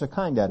attitudes, those are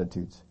kind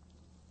attitudes.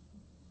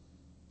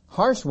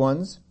 Harsh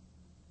ones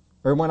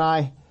are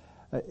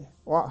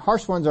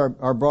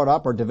brought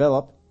up or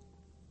developed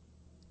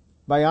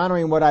by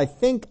honoring what I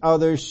think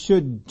others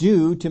should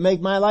do to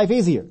make my life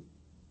easier.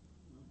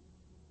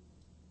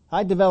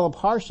 I develop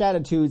harsh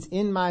attitudes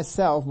in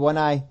myself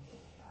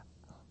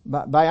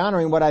by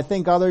honoring what I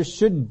think others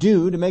should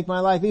do to make my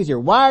life easier.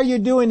 Why are you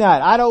doing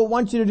that? I don't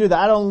want you to do that.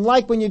 I don't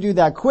like when you do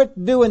that.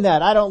 Quit doing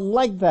that. I don't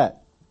like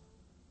that.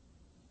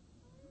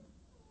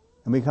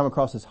 And we come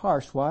across as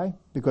harsh. Why?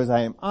 Because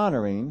I am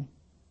honoring,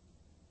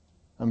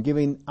 I'm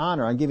giving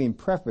honor, I'm giving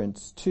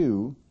preference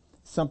to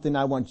something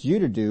I want you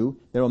to do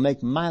that will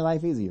make my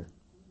life easier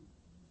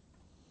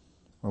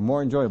or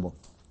more enjoyable.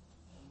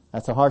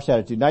 That's a harsh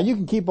attitude. Now you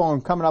can keep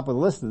on coming up with a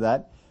list of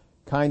that.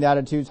 Kind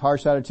attitudes,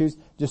 harsh attitudes.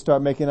 Just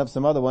start making up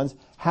some other ones.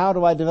 How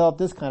do I develop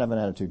this kind of an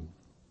attitude?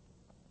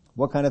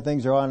 What kind of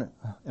things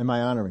am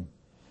I honoring?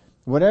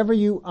 Whatever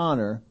you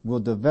honor will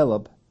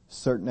develop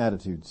certain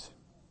attitudes.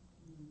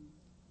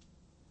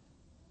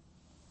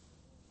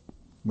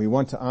 We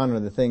want to honor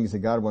the things that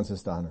God wants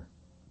us to honor.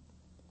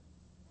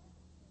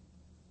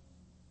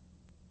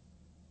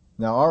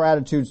 Now our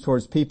attitudes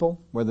towards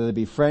people, whether they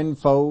be friend,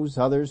 foes,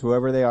 others,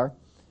 whoever they are,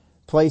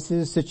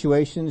 places,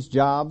 situations,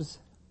 jobs,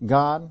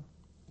 God,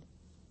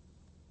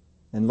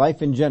 and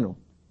life in general,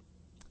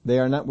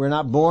 we're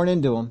not born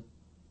into them.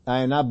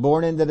 I am not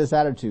born into this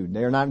attitude.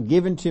 They are not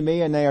given to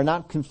me and they are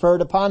not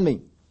conferred upon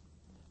me.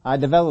 I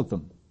develop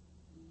them.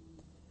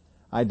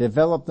 I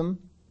develop them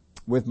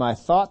with my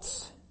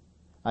thoughts.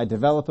 I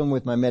develop them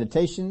with my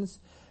meditations.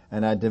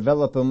 And I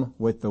develop them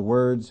with the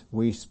words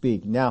we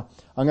speak. Now,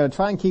 I'm going to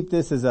try and keep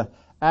this as an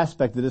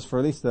aspect of this for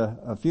at least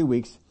a few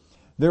weeks.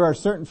 There are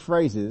certain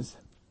phrases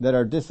that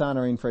are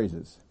dishonoring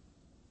phrases.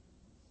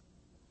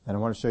 And I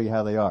want to show you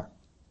how they are.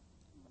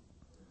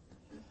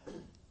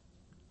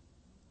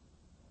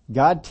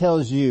 God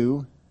tells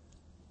you,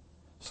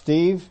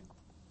 Steve,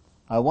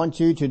 I want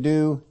you to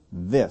do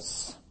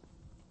this.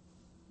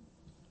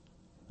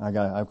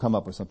 I've come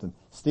up with something.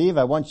 Steve,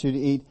 I want you to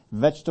eat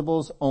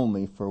vegetables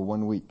only for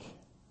 1 week.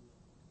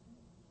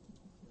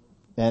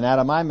 And out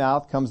of my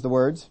mouth comes the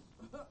words,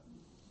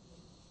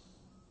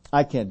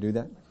 I can't do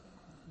that.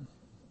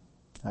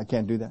 I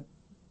can't do that.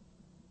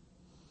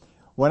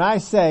 When I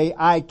say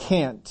I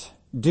can't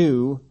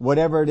do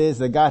whatever it is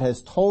that God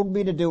has told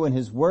me to do in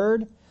His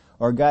Word,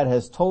 or God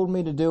has told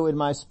me to do in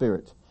my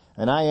spirit,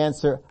 and I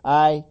answer,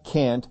 I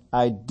can't,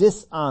 I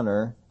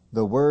dishonor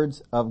the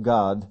words of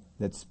God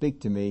that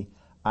speak to me.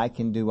 I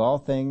can do all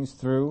things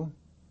through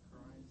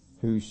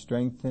who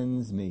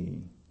strengthens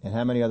me. And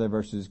how many other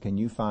verses can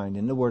you find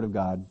in the Word of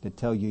God that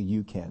tell you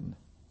you can?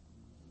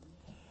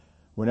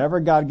 Whenever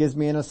God gives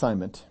me an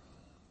assignment,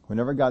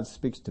 whenever God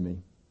speaks to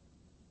me,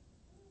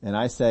 and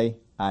I say,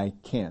 I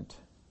can't,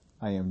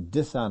 I am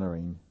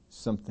dishonoring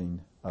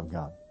something of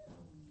God.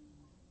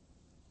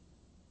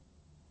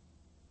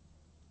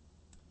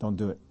 Don't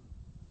do it.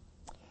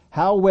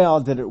 How well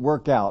did it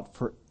work out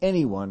for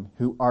anyone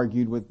who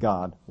argued with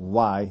God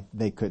why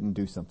they couldn't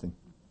do something?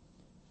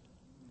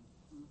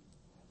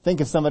 Think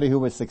of somebody who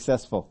was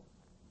successful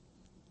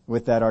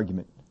with that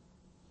argument.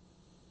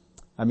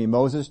 I mean,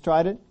 Moses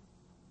tried it.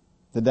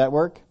 Did that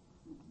work?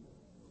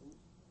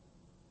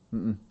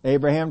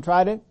 Abraham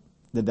tried it.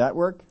 Did that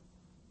work?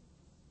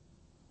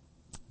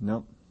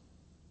 No.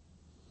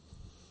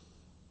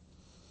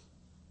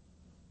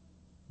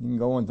 You can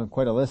go into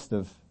quite a list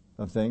of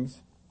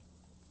things.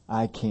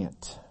 I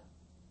can't.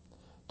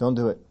 Don't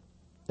do it.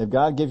 If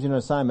God gives you an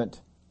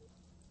assignment,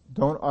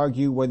 don't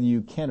argue whether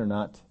you can or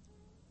not.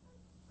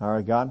 All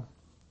right, God,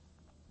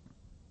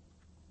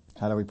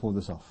 how do we pull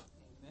this off?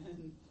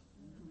 Amen.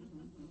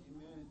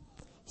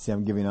 See,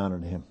 I'm giving honor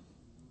to Him.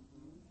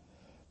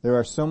 There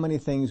are so many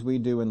things we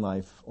do in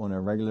life on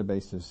a regular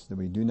basis that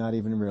we do not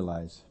even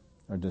realize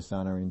are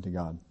dishonoring to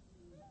God.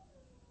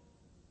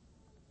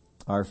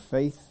 Our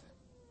faith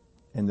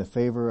in the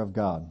favor of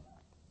God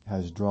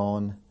has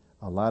drawn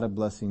a lot of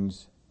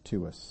blessings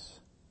to us.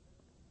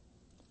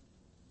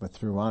 But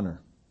through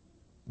honor,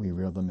 we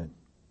reel them in.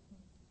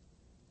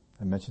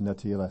 I mentioned that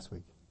to you last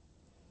week.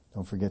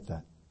 Don't forget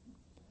that.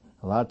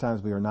 A lot of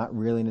times we are not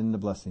reeling in the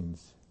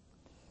blessings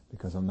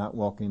because I'm not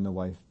walking the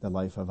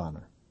life of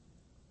honor.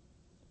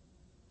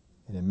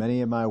 And in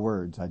many of my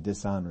words, I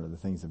dishonor the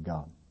things of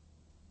God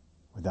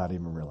without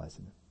even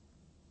realizing it.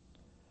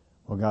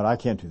 Well, God, I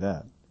can't do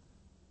that.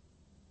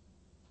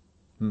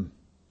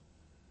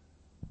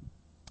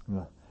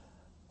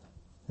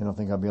 I don't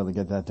think I'll be able to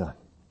get that done.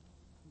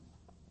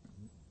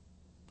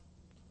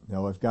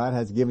 Now, if God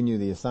has given you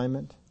the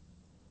assignment,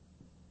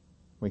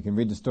 we can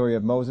read the story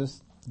of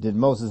Moses. Did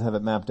Moses have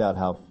it mapped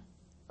out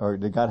or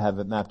did God have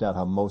it mapped out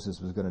how Moses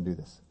was going to do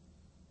this?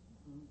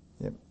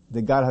 Yep.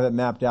 Did God have it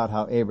mapped out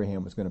how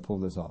Abraham was going to pull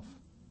this off?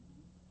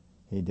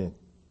 He did.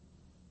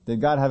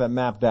 Did God have it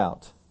mapped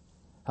out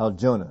how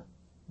Jonah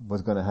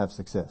was going to have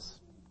success?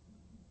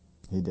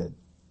 He did.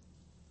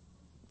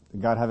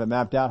 Did God have it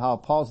mapped out how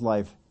Paul's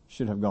life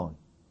should have gone?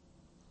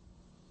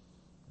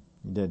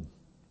 He did.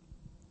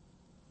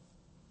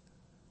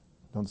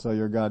 Don't sell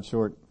your God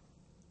short.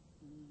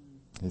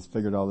 He's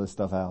figured all this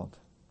stuff out.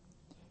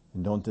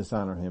 And don't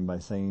dishonor Him by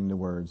saying the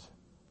words,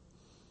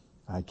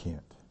 I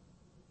can't.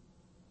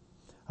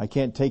 I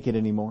can't take it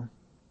anymore.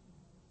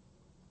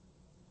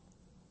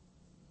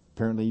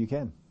 Apparently you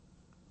can.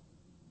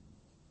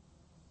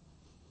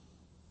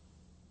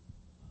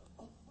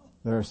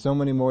 There are so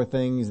many more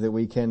things that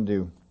we can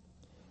do.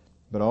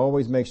 But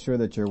always make sure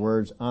that your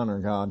words honor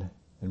God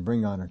and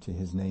bring honor to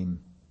His name.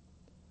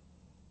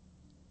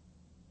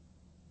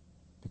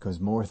 Because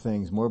more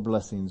things, more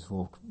blessings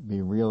will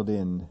be reeled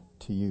in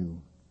to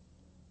you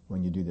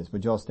when you do this.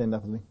 Would you all stand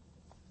up with me?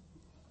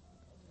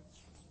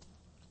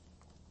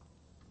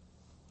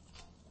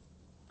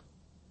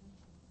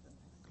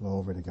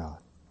 Glory to God.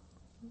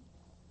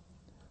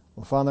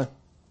 Well, Father,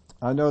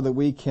 I know that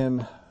we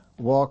can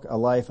walk a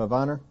life of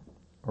honor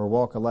or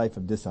walk a life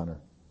of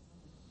dishonor.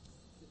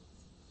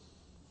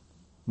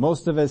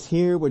 Most of us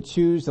here would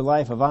choose the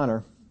life of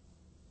honor,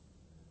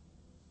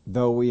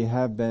 though we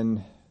have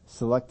been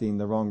selecting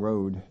the wrong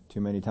road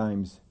too many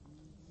times.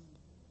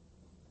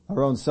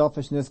 Our own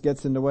selfishness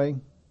gets in the way,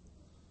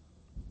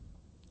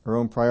 our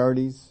own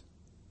priorities,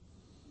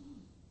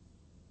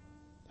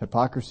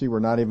 hypocrisy we're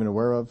not even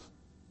aware of,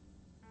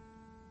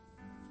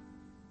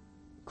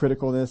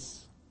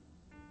 criticalness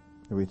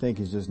that we think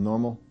is just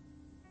normal,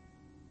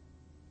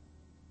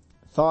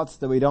 thoughts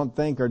that we don't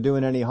think are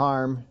doing any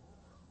harm,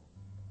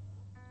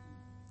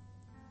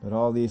 but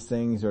all these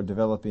things are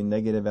developing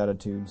negative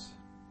attitudes,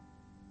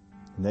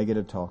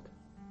 negative talk,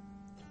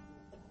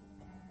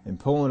 and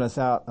pulling us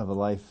out of a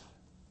life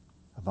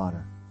of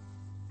honor.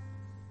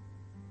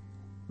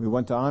 We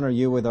want to honor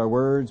you with our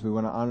words. We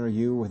want to honor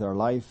you with our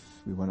life.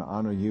 We want to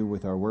honor you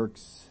with our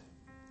works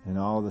and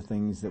all the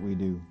things that we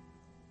do.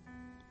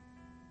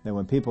 That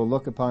when people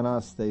look upon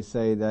us, they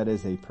say that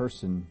is a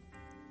person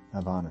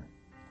of honor.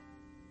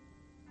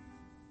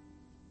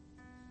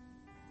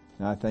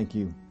 And I thank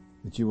you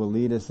that you will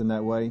lead us in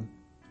that way.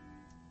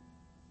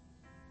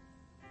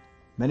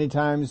 Many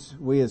times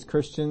we as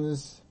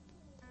Christians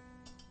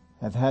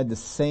have had the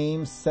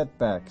same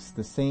setbacks,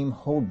 the same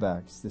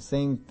holdbacks, the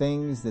same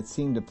things that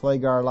seem to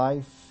plague our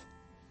life.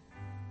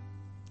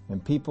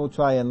 And people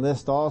try and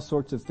list all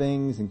sorts of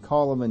things and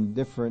call them in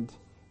different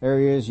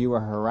areas. You are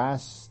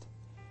harassed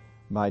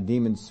by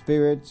demon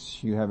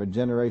spirits. You have a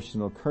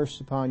generational curse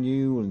upon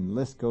you, and the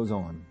list goes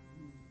on.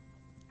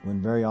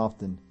 When very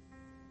often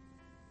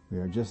we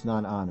are just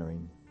not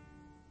honoring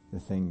the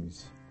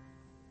things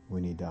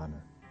we need to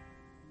honor.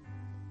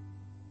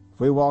 If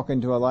we walk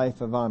into a life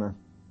of honor,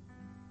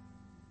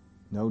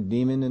 no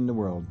demon in the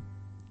world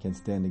can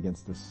stand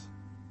against us.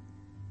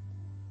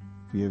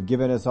 For you have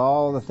given us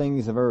all the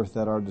things of earth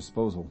at our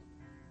disposal.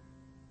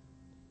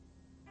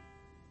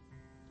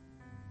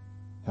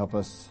 Help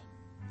us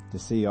to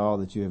see all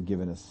that you have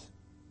given us.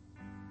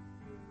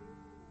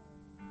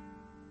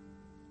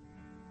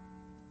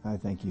 I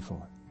thank you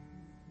for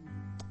it.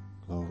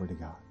 Glory to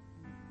God.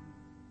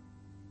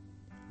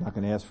 I'm not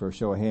going to ask for a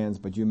show of hands,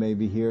 but you may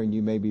be here and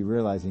you may be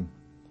realizing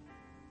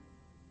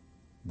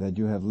that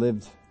you have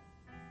lived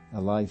a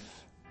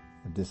life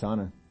of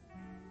dishonor.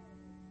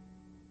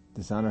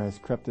 Dishonor has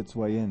crept its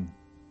way in,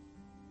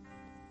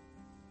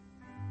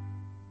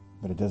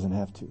 but it doesn't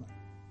have to.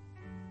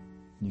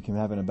 You can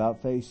have an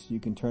about face. You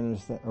can turn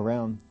it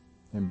around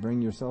and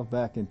bring yourself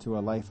back into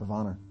a life of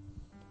honor.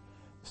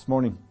 This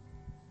morning,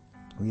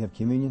 we have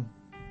communion.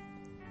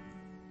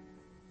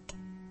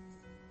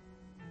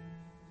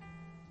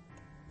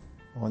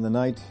 On the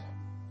night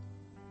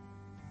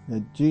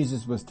that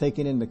Jesus was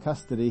taken into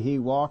custody, he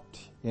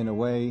walked in a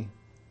way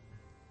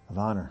of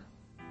honor.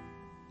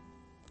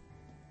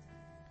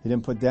 He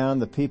didn't put down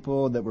the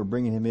people that were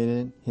bringing him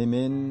in. He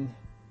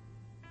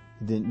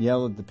didn't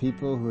yell at the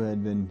people who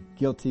had been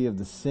guilty of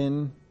the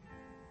sin.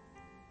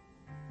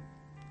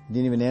 He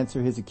didn't even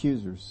answer his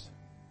accusers.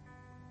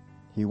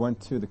 He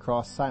went to the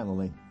cross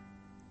silently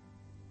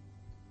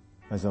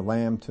as a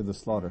lamb to the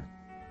slaughter,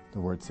 the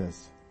word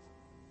says.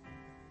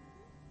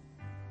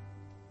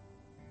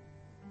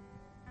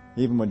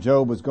 Even when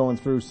Job was going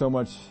through so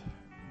much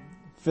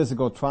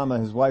physical trauma,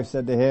 his wife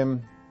said to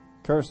him,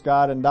 "Curse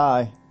God and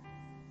die."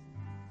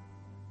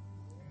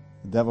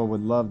 The devil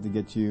would love to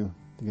get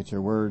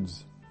your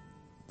words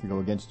to go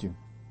against you.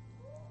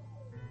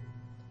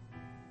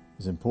 It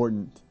was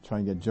important to try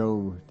and get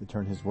Job to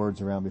turn his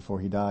words around before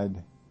he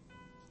died,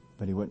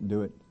 but he wouldn't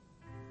do it.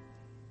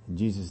 And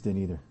Jesus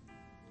didn't either.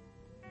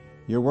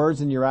 Your words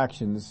and your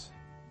actions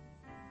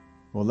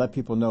will let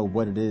people know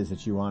what it is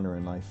that you honor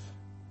in life.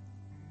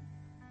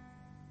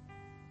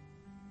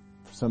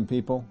 For some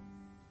people,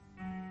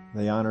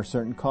 they honor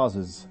certain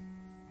causes.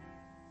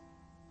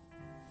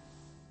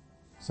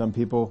 Some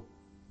people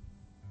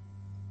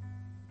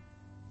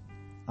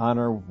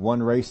honor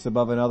one race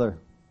above another,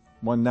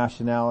 one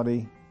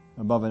nationality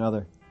above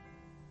another,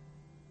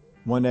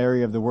 one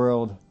area of the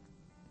world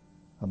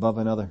above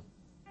another.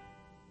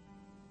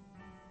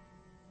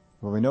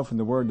 Well, we know from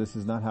the Word this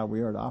is not how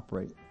we are to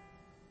operate.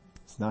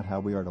 It's not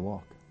how we are to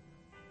walk.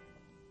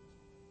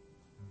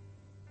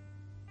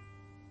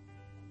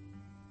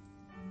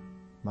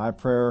 My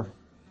prayer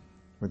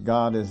with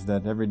God is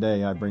that every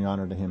day I bring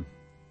honor to Him.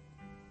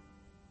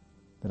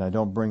 That I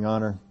don't bring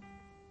honor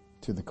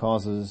to the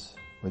causes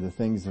or the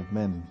things of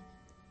men,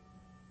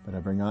 but I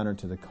bring honor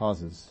to the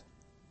causes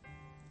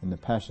and the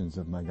passions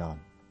of my God.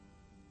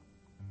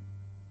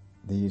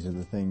 These are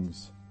the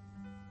things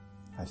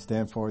I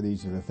stand for.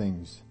 These are the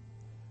things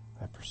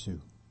I pursue.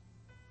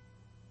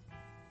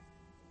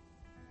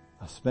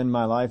 I spend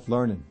my life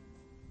learning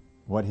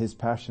what His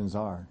passions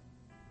are.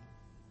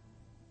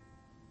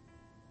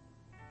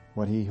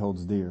 what he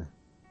holds dear.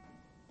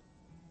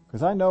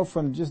 Because I know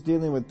from just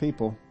dealing with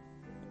people,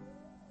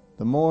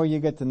 the more you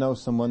get to know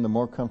someone, the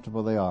more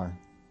comfortable they are,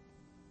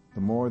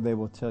 the more they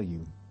will tell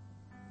you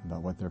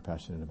about what they're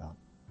passionate about.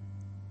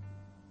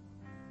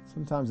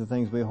 Sometimes the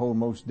things we hold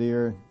most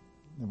dear,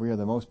 that we are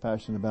the most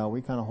passionate about,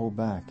 we kind of hold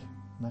back.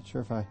 I'm not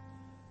sure if I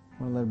want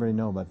to let everybody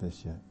know about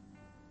this yet.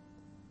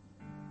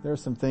 There are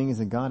some things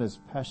that God is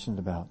passionate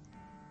about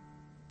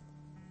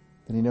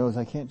that he knows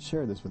I can't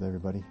share this with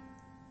everybody.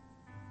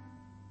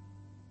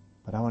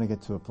 But I want to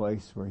get to a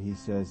place where he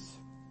says,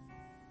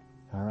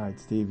 all right,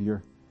 Steve,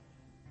 you're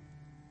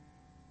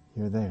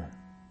there.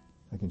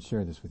 I can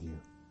share this with you.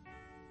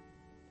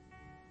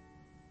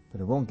 But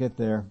it won't get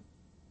there.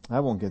 I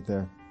won't get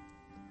there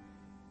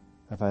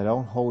if I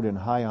don't hold in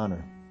high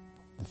honor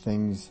the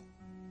things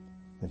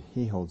that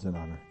he holds in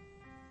honor,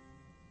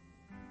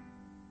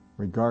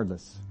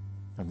 regardless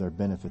of their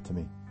benefit to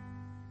me.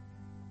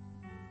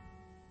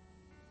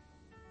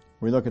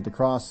 We look at the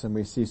cross and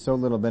we see so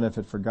little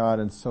benefit for God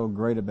and so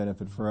great a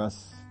benefit for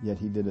us, yet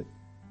he did it.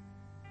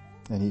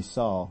 And he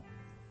saw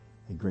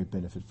a great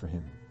benefit for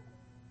him.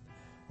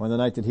 On the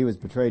night that he was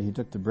betrayed, he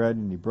took the bread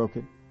and he broke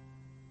it.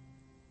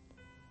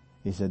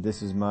 He said,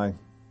 this is my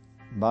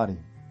body.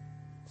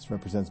 This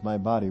represents my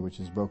body, which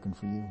is broken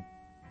for you.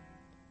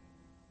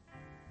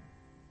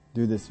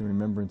 Do this in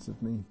remembrance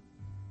of me.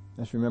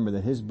 Let's remember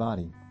that his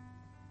body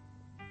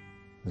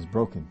was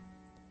broken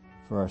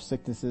for our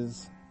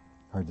sicknesses,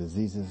 our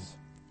diseases,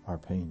 our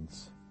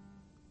pains.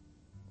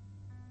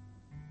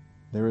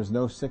 There is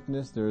no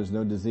sickness, there is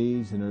no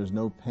disease, and there is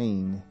no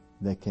pain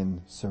that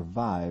can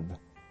survive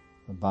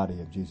the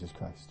body of Jesus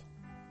Christ.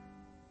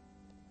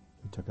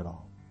 He took it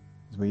all.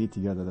 As we eat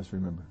together, let's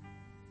remember.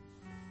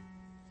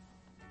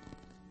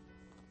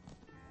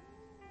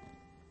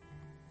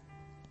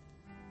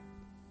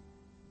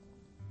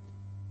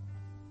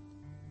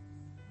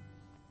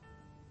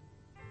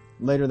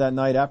 Later that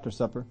night after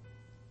supper,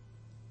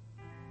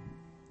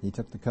 he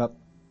took the cup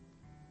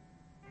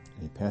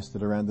and he passed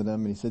it around to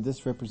them and he said,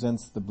 this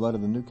represents the blood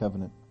of the new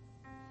covenant.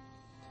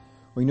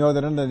 We know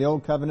that under the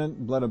old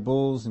covenant, blood of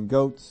bulls and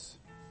goats,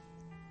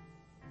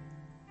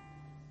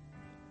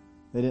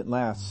 they didn't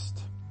last.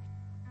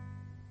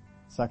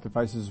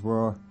 Sacrifices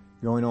were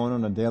going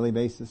on a daily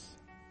basis.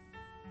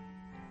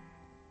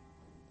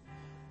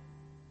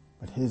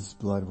 But his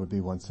blood would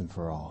be once and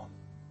for all.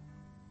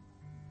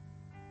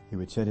 He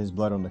would shed his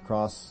blood on the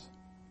cross.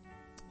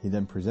 He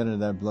then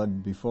presented that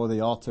blood before the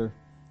altar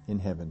in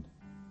heaven.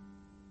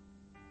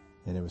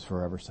 And it was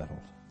forever settled.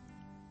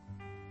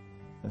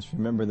 Let's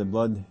remember the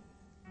blood,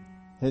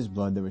 his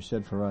blood that was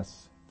shed for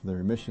us for the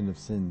remission of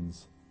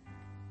sins.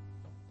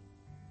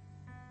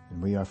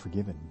 And we are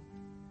forgiven.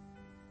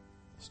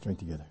 Let's drink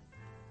together.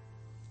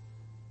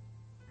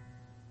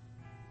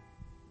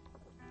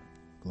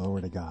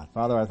 Glory to God.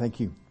 Father, I thank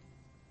you.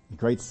 The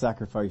great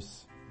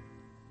sacrifice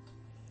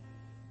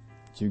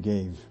that you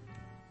gave.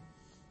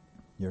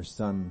 Your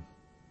Son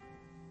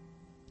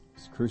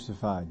was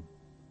crucified.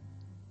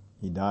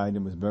 He died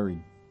and was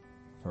buried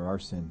for our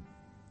sin,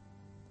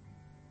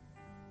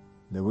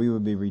 that we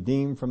would be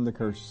redeemed from the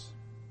curse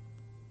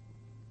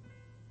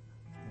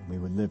and we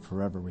would live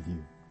forever with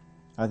you.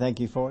 I thank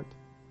you for it.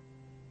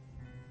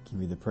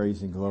 Give you the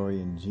praise and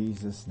glory in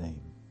Jesus' name.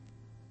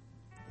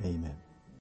 Amen.